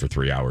every day for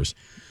 3 hours.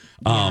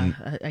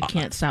 I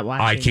can't stop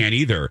watching. I can't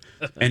either.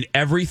 And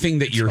everything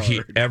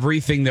that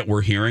everything that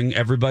we're hearing,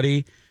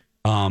 everybody,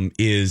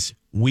 is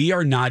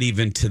we're not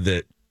even to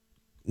the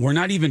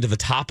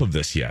top of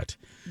this yet.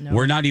 No.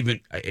 We're not even,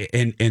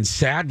 and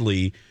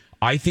sadly,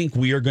 I think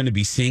we are going to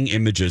be seeing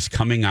images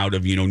coming out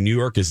of, New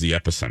York is the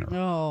epicenter.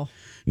 Oh.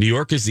 New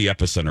York is the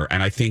epicenter.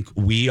 And I think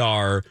we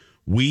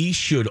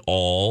should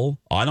all,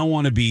 I don't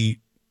want to be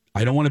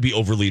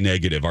overly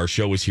negative. Our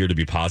show is here to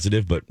be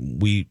positive, but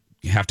we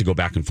have to go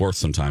back and forth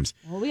sometimes.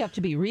 Well, we have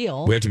to be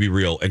real.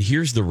 And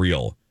here's the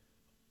real.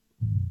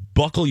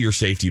 Buckle your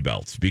safety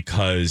belts,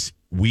 because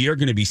we are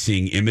going to be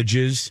seeing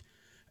images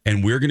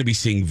and we're going to be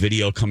seeing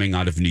video coming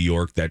out of New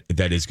York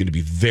that is going to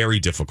be very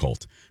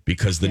difficult,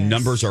 because the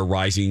numbers are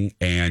rising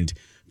and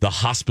the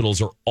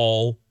hospitals are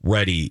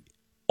already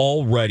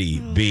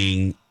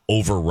being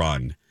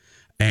overrun.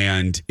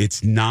 And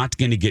it's not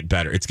going to get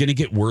better. It's going to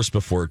get worse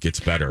before it gets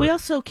better. We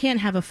also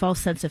can't have a false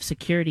sense of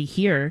security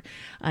here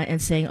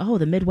and saying, "Oh,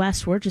 the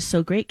Midwest, we're just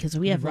so great because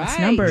we have less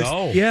numbers."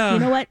 No. Yeah, you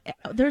know what?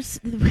 There's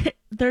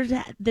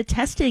the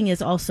testing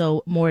is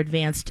also more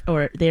advanced,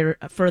 or they're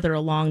further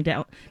along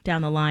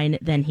down the line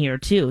than here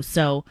too.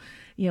 So,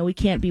 we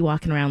can't be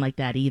walking around like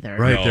that either.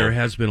 Right, No. There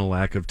has been a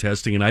lack of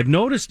testing. And I've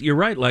noticed, you're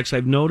right, Lex,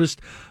 I've noticed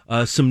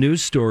some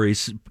news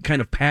stories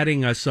kind of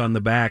patting us on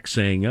the back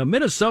saying,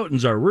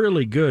 Minnesotans are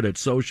really good at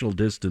social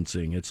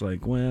distancing. It's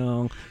like,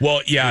 yeah,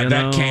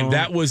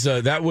 that was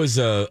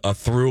a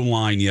through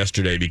line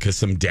yesterday, because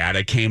some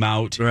data came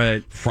out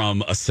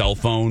from a cell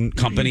phone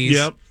companies.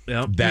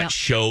 That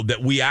showed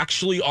that we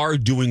actually are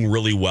doing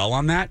really well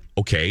on that.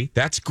 Okay,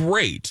 that's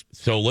great.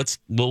 So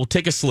we'll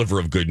take a sliver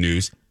of good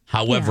news.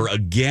 However,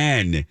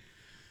 again,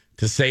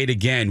 to say it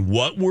again,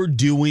 what we're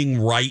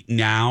doing right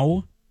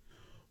now,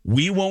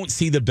 we won't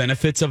see the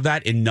benefits of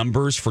that in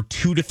numbers for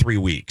 2 to 3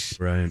 weeks.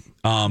 Right.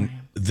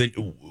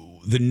 The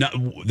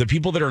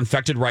people that are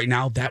infected right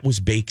now, that was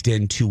baked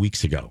in 2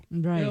 weeks ago.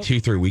 Right.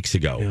 2-3 weeks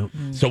ago.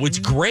 Yep. So it's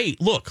great.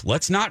 Look,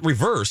 let's not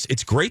reverse.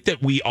 It's great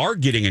that we are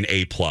getting an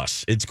A+.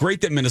 It's great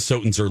that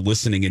Minnesotans are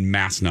listening in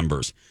mass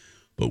numbers.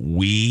 But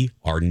we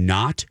are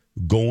not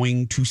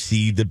going to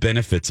see the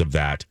benefits of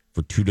that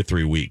for 2 to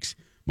 3 weeks.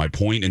 My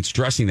point in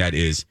stressing that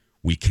is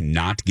we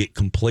cannot get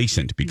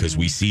complacent because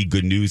we see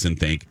good news and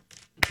think,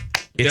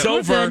 it's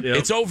over.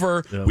 It's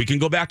over. Yep. We can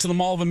go back to the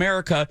Mall of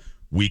America.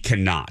 We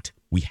cannot.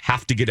 We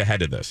have to get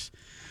ahead of this.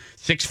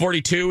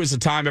 6:42 is the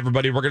time,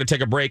 everybody. We're going to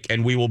take a break,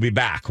 and we will be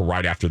back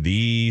right after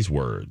these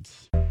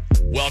words.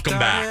 Welcome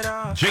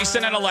back.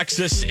 Jason and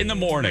Alexis in the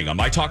morning on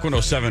My Talk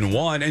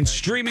 1071 and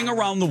streaming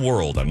around the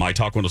world at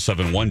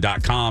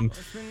MyTalk1071.com,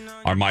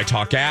 our My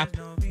Talk app,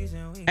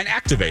 and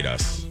activate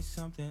us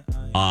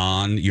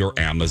on your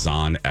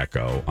Amazon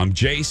Echo. I'm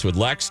Jace with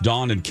Lex,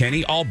 Dawn, and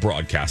Kenny, all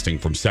broadcasting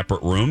from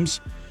separate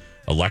rooms.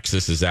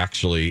 Alexis is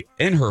actually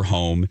in her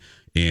home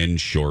in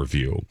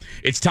Shoreview.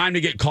 It's time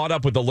to get caught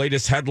up with the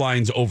latest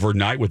headlines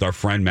overnight with our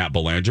friend Matt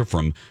Belanger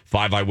from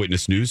 5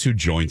 Eyewitness News, who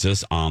joins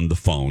us on the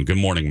phone. Good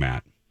morning,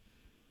 Matt.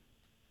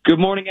 Good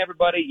morning,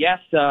 everybody. Yes,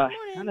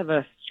 kind of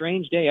a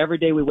strange day. Every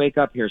day we wake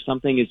up here,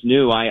 something is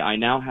new. I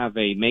now have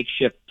a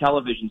makeshift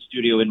television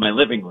studio in my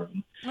living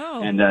room,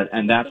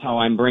 and that's how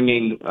I'm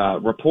bringing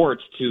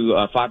reports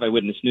to 5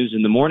 Eyewitness News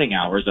in the morning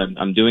hours.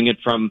 I'm doing it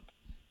from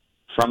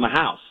a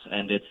house,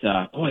 and it's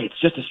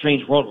it's just a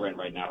strange world we're in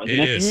right now, isn't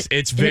it?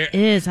 It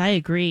is. I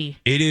agree.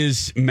 It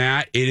is,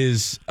 Matt. It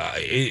is.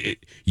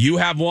 You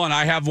have one.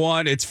 I have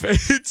one. That's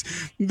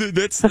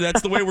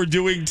the way we're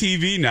doing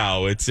TV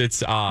now.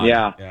 It's odd.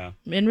 Yeah.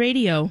 In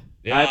radio.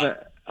 Yeah.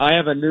 I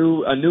have a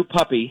new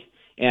puppy,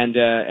 and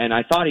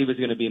I thought he was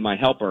going to be my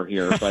helper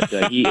here, but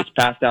he is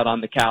passed out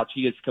on the couch.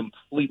 He is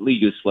completely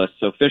useless.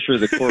 So Fisher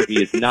the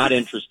corgi is not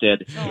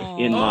interested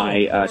in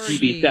my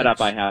TV setup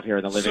I have here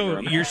in the living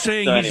room. So you're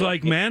saying he's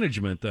like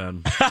management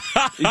then?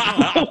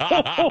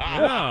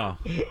 Yeah.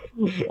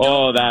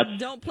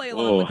 Don't play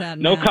along with that.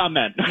 No Matt.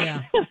 comment.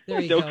 Yeah, there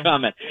you go. No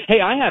comment.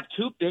 Hey, I have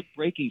 2 big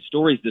breaking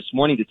stories this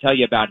morning to tell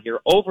you about here.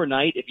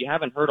 Overnight, if you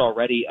haven't heard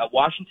already,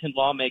 Washington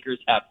lawmakers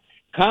have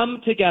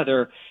come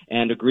together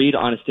and agreed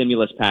on a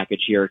stimulus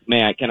package here.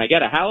 Can I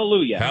get a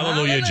hallelujah?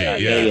 Hallelujah,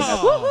 Jay.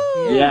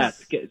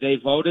 Yes. they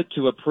voted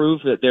to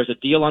approve that there's a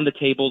deal on the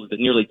table, the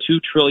nearly $2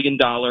 trillion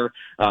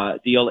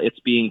deal. It's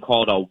being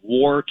called a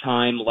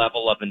wartime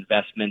level of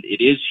investment.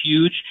 It is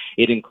huge.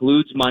 It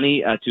includes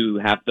money to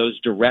have those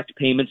direct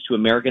payments to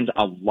Americans.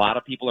 A lot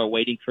of people are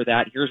waiting for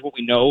that. Here's what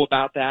we know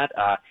about that.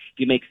 If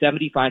you make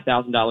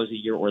 $75,000 a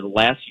year or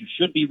less, you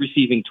should be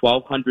receiving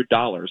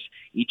 $1,200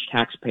 each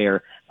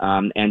taxpayer.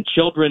 And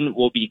children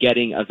will be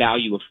getting a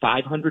value of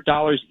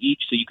 $500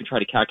 each, so you can try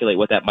to calculate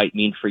what that might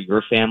mean for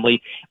your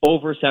family.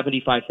 Over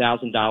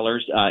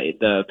 $75,000,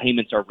 the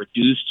payments are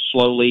reduced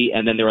slowly,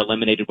 and then they're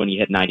eliminated when you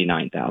hit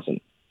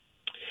 $99,000.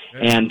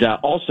 And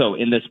also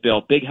in this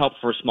bill, big help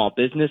for small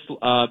business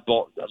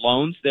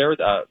loans there,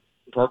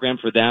 program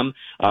for them,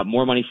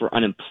 more money for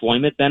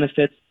unemployment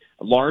benefits.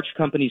 Large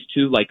companies,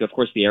 too, like, of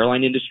course, the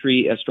airline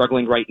industry is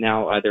struggling right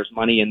now. There's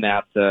money in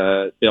that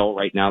bill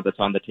right now that's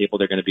on the table.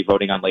 They're going to be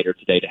voting on later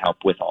today to help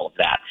with all of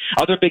that.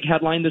 Other big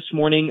headline this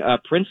morning,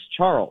 Prince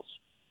Charles,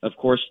 of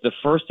course, the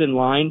first in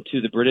line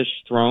to the British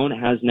throne,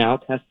 has now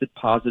tested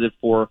positive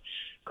for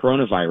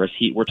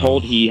coronavirus. We're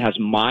told he has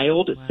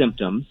mild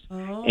symptoms,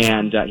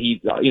 and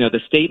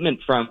the statement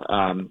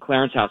from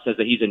Clarence House says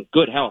that he's in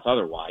good health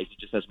otherwise. He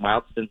just has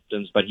mild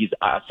symptoms, but he's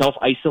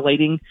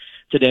self-isolating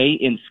today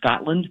in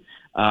Scotland.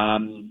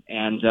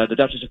 The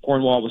Duchess of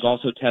Cornwall was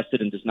also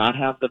tested and does not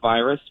have the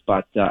virus.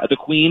 But the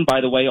Queen,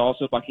 by the way,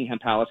 also Buckingham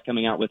Palace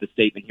coming out with a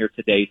statement here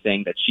today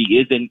saying that she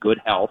is in good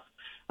health.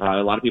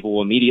 A lot of people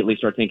will immediately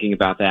start thinking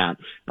about that.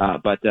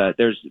 But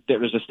there's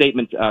a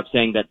statement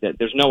saying that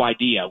there's no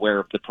idea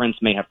where the prince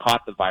may have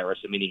caught the virus.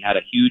 I mean, he had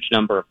a huge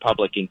number of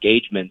public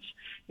engagements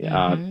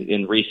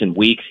in recent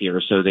weeks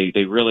here, so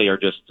they really are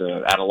just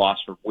at a loss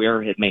for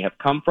where it may have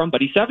come from.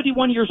 But he's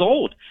 71 years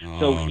old,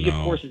 so he, of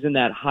course, is in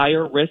that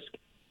higher risk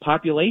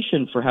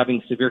population for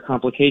having severe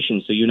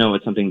complications. So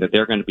it's something that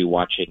they're going to be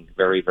watching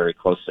very, very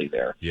closely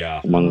there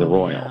among the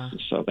royals.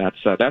 So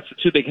that's the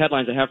two big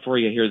headlines I have for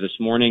you here this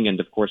morning. And,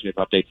 of course, we have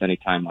updates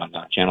anytime on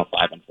Channel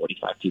 5 and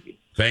 45 TV.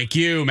 Thank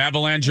you, Matt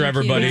Belanger,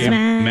 everybody.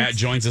 Matt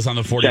joins us on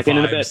the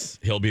 45s.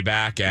 He'll be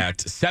back at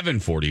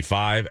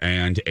 7:45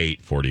 and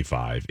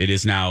 8:45. It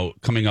is now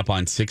coming up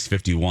on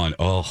 6:51.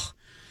 Oh,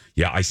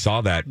 yeah, I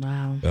saw that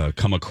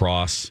come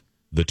across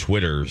the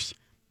Twitters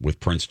with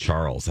Prince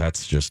Charles.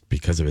 That's just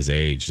because of his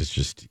age. It's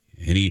just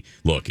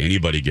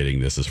anybody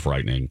getting this is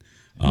frightening.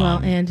 Well,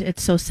 and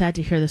it's so sad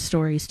to hear the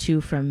stories too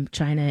from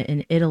China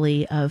and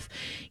Italy of,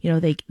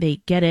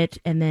 they get it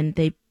and then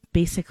they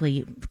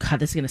basically, God,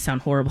 this is going to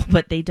sound horrible,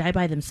 but they die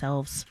by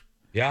themselves.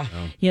 Yeah.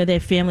 Their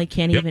family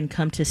can't even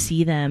come to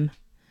see them.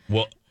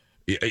 Well,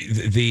 you're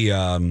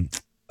going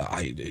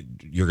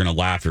to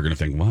laugh. You're going to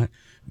think, what?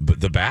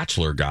 But the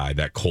Bachelor guy,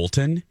 that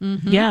Colton,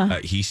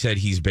 he said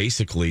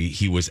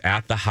he was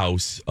at the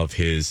house of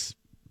his,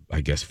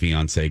 I guess,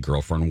 fiance,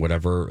 girlfriend,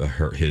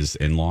 whatever, his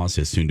in-laws,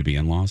 his soon-to-be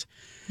in-laws.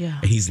 Yeah.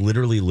 And he's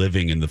literally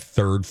living in the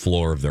third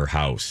floor of their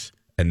house.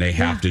 And they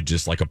have to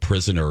just, like a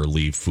prisoner,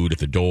 leave food at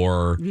the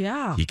door.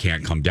 Yeah. He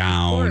can't come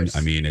down. I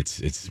mean,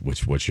 it's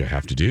what you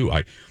have to do.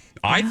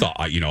 I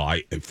thought,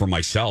 for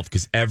myself,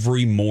 because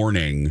every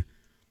morning,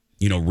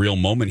 real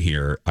moment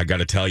here, I got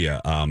to tell you,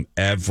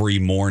 every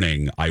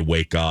morning I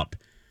wake up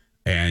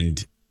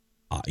and,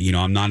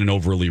 I'm not an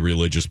overly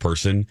religious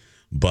person,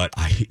 but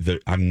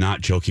I'm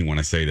not joking when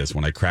I say this.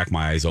 When I crack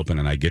my eyes open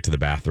and I get to the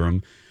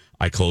bathroom,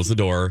 I close the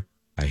door,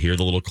 I hear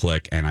the little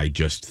click, and I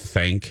just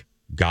thank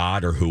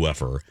God or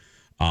whoever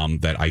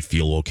that I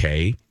feel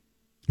okay.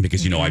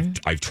 Because,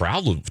 I've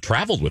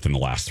traveled within the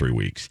last 3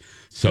 weeks.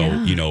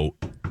 So,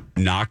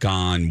 knock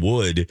on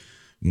wood,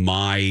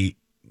 my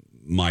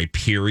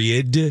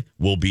period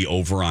will be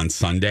over on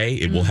Sunday.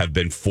 It will have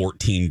been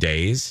 14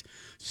 days.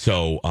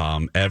 So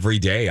every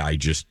day I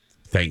just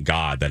thank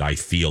God that I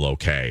feel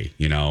okay,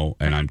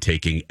 and I'm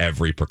taking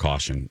every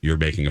precaution. You're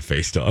making a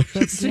face, Doug.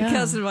 That's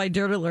because of my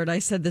dirt alert. I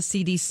said the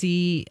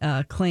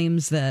CDC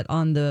claims that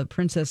on the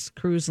Princess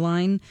Cruise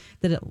Line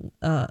that it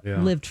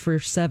lived for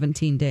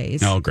 17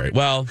 days. Oh, great.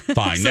 Well,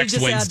 fine. So Next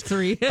just Wednesday. add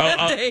 3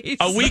 days.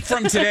 A week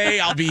from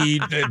today, I'll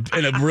be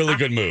in a really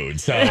good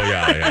mood. So,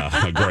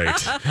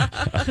 great.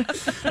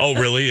 Oh,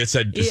 really? It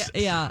said...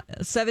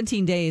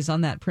 17 days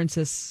on that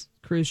Princess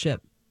Cruise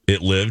ship.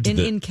 It lived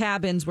in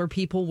cabins where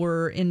people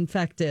were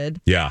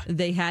infected. Yeah.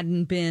 They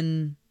hadn't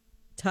been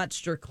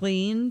touched or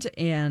cleaned,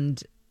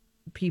 and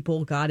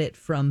people got it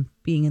from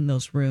being in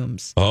those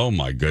rooms. Oh,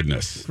 my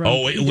goodness.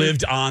 It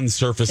lived on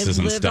surfaces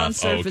and stuff. On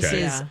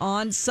surfaces,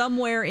 on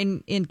somewhere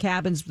in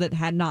cabins that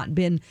had not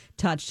been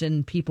touched,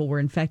 and people were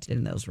infected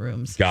in those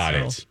rooms. Got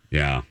it.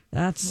 Yeah.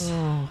 That's...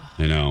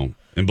 And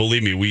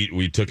believe me,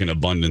 we took an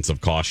abundance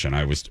of caution.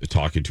 I was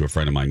talking to a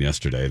friend of mine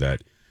yesterday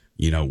that...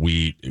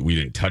 we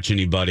didn't touch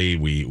anybody.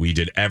 We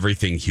did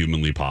everything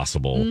humanly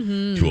possible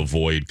to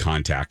avoid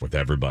contact with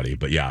everybody.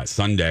 But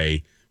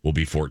Sunday will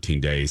be 14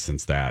 days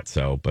since that.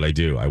 So, but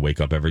I wake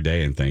up every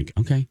day and think,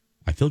 okay,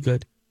 I feel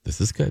good. This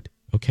is good.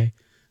 Okay.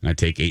 And I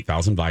take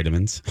 8,000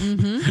 vitamins.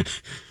 And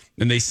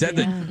they said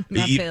that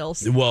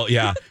pills. Well,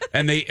 yeah.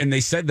 and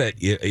they said that,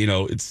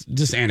 it's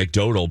just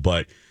anecdotal,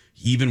 but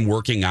even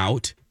working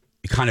out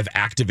kind of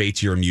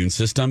activates your immune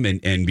system,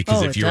 and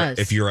because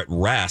if you're at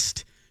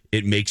rest,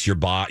 it makes your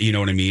body, you know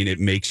what I mean?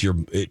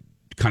 It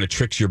kind of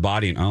tricks your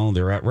body, and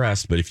they're at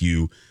rest. But if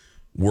you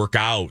work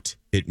out,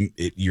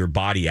 your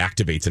body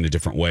activates in a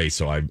different way.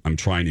 So I'm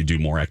trying to do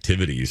more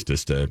activities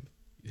just to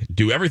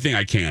do everything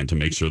I can to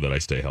make sure that I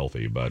stay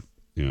healthy. But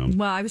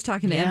well, I was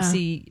talking to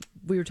MC.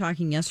 We were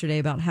talking yesterday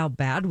about how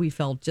bad we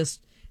felt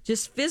just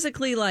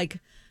physically, like,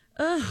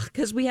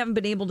 because we haven't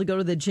been able to go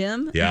to the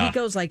gym. Yeah. He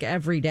goes like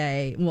every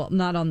day. Well,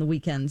 not on the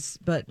weekends,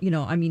 but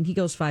he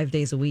goes 5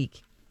 days a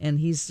week, and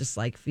he's just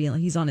like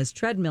he's on his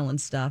treadmill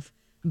and stuff.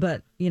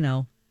 But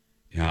that's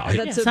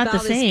it's not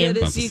about the same. as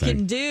good as you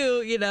can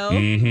do.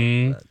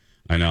 Mm-hmm.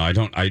 I know.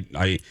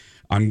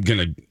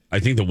 I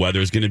think the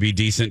weather's going to be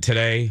decent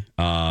today.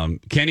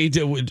 Kenny,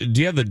 do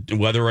you have the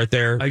weather right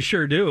there? I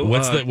sure do.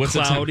 What's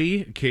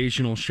cloudy,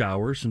 occasional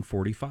showers, and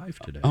 45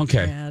 today.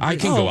 Okay, Yeah, I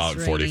can go out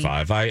at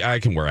 45. I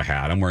can wear a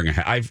hat. I'm wearing a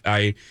hat.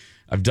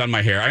 I've done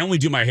my hair. I only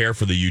do my hair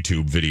for the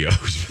YouTube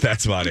videos.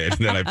 That's about it.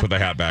 And then I put the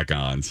hat back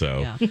on.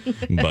 So,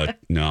 but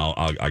no,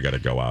 I got to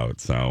go out.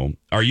 So,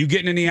 are you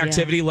getting any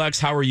activity, Lex?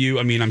 How are you?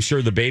 I mean, I'm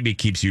sure the baby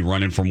keeps you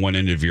running from one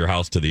end of your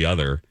house to the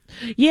other.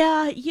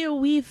 Yeah,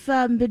 we've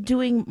been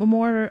doing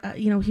more.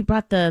 He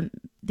brought the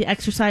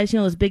exercise,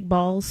 those big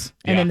balls,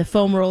 and then the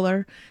foam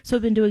roller. So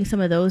we've been doing some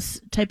of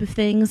those type of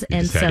things. You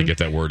just had to get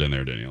that word in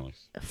there, Danielle.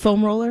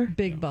 Foam roller,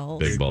 big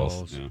balls, big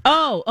balls. Yeah.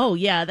 Oh,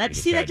 yeah. That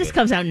just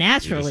comes out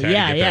naturally.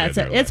 Yeah.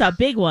 It's a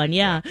big one.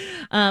 Yeah.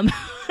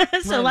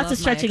 So lots of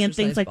stretching and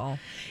things like.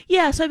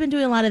 Yeah, so I've been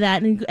doing a lot of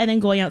that, and then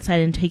going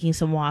outside and taking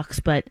some walks.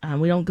 But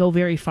we don't go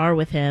very far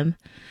with him,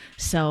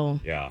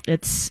 so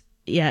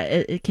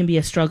it can be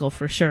a struggle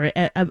for sure.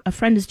 A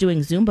friend is doing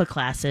Zumba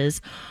classes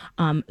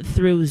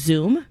through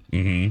Zoom.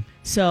 Mm-hmm.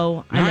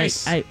 So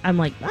nice. I'm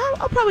like,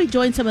 I'll probably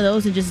join some of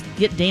those and just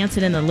get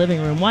dancing in the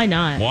living room. Why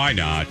not? Why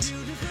not?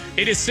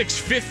 It is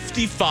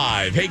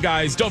 6:55. Hey,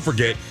 guys, don't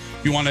forget,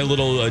 if you want a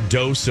little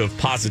dose of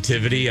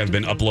positivity, I've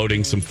been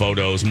uploading some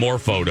photos, more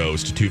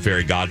photos to Two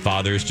Fairy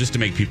Godfathers just to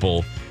make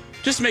people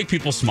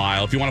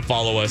smile. If you want to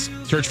follow us,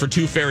 search for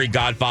Two Fairy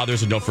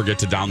Godfathers, and don't forget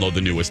to download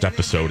the newest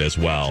episode as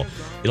well.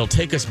 It'll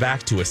take us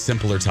back to a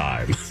simpler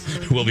time.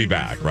 We'll be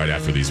back right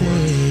after these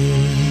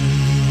words.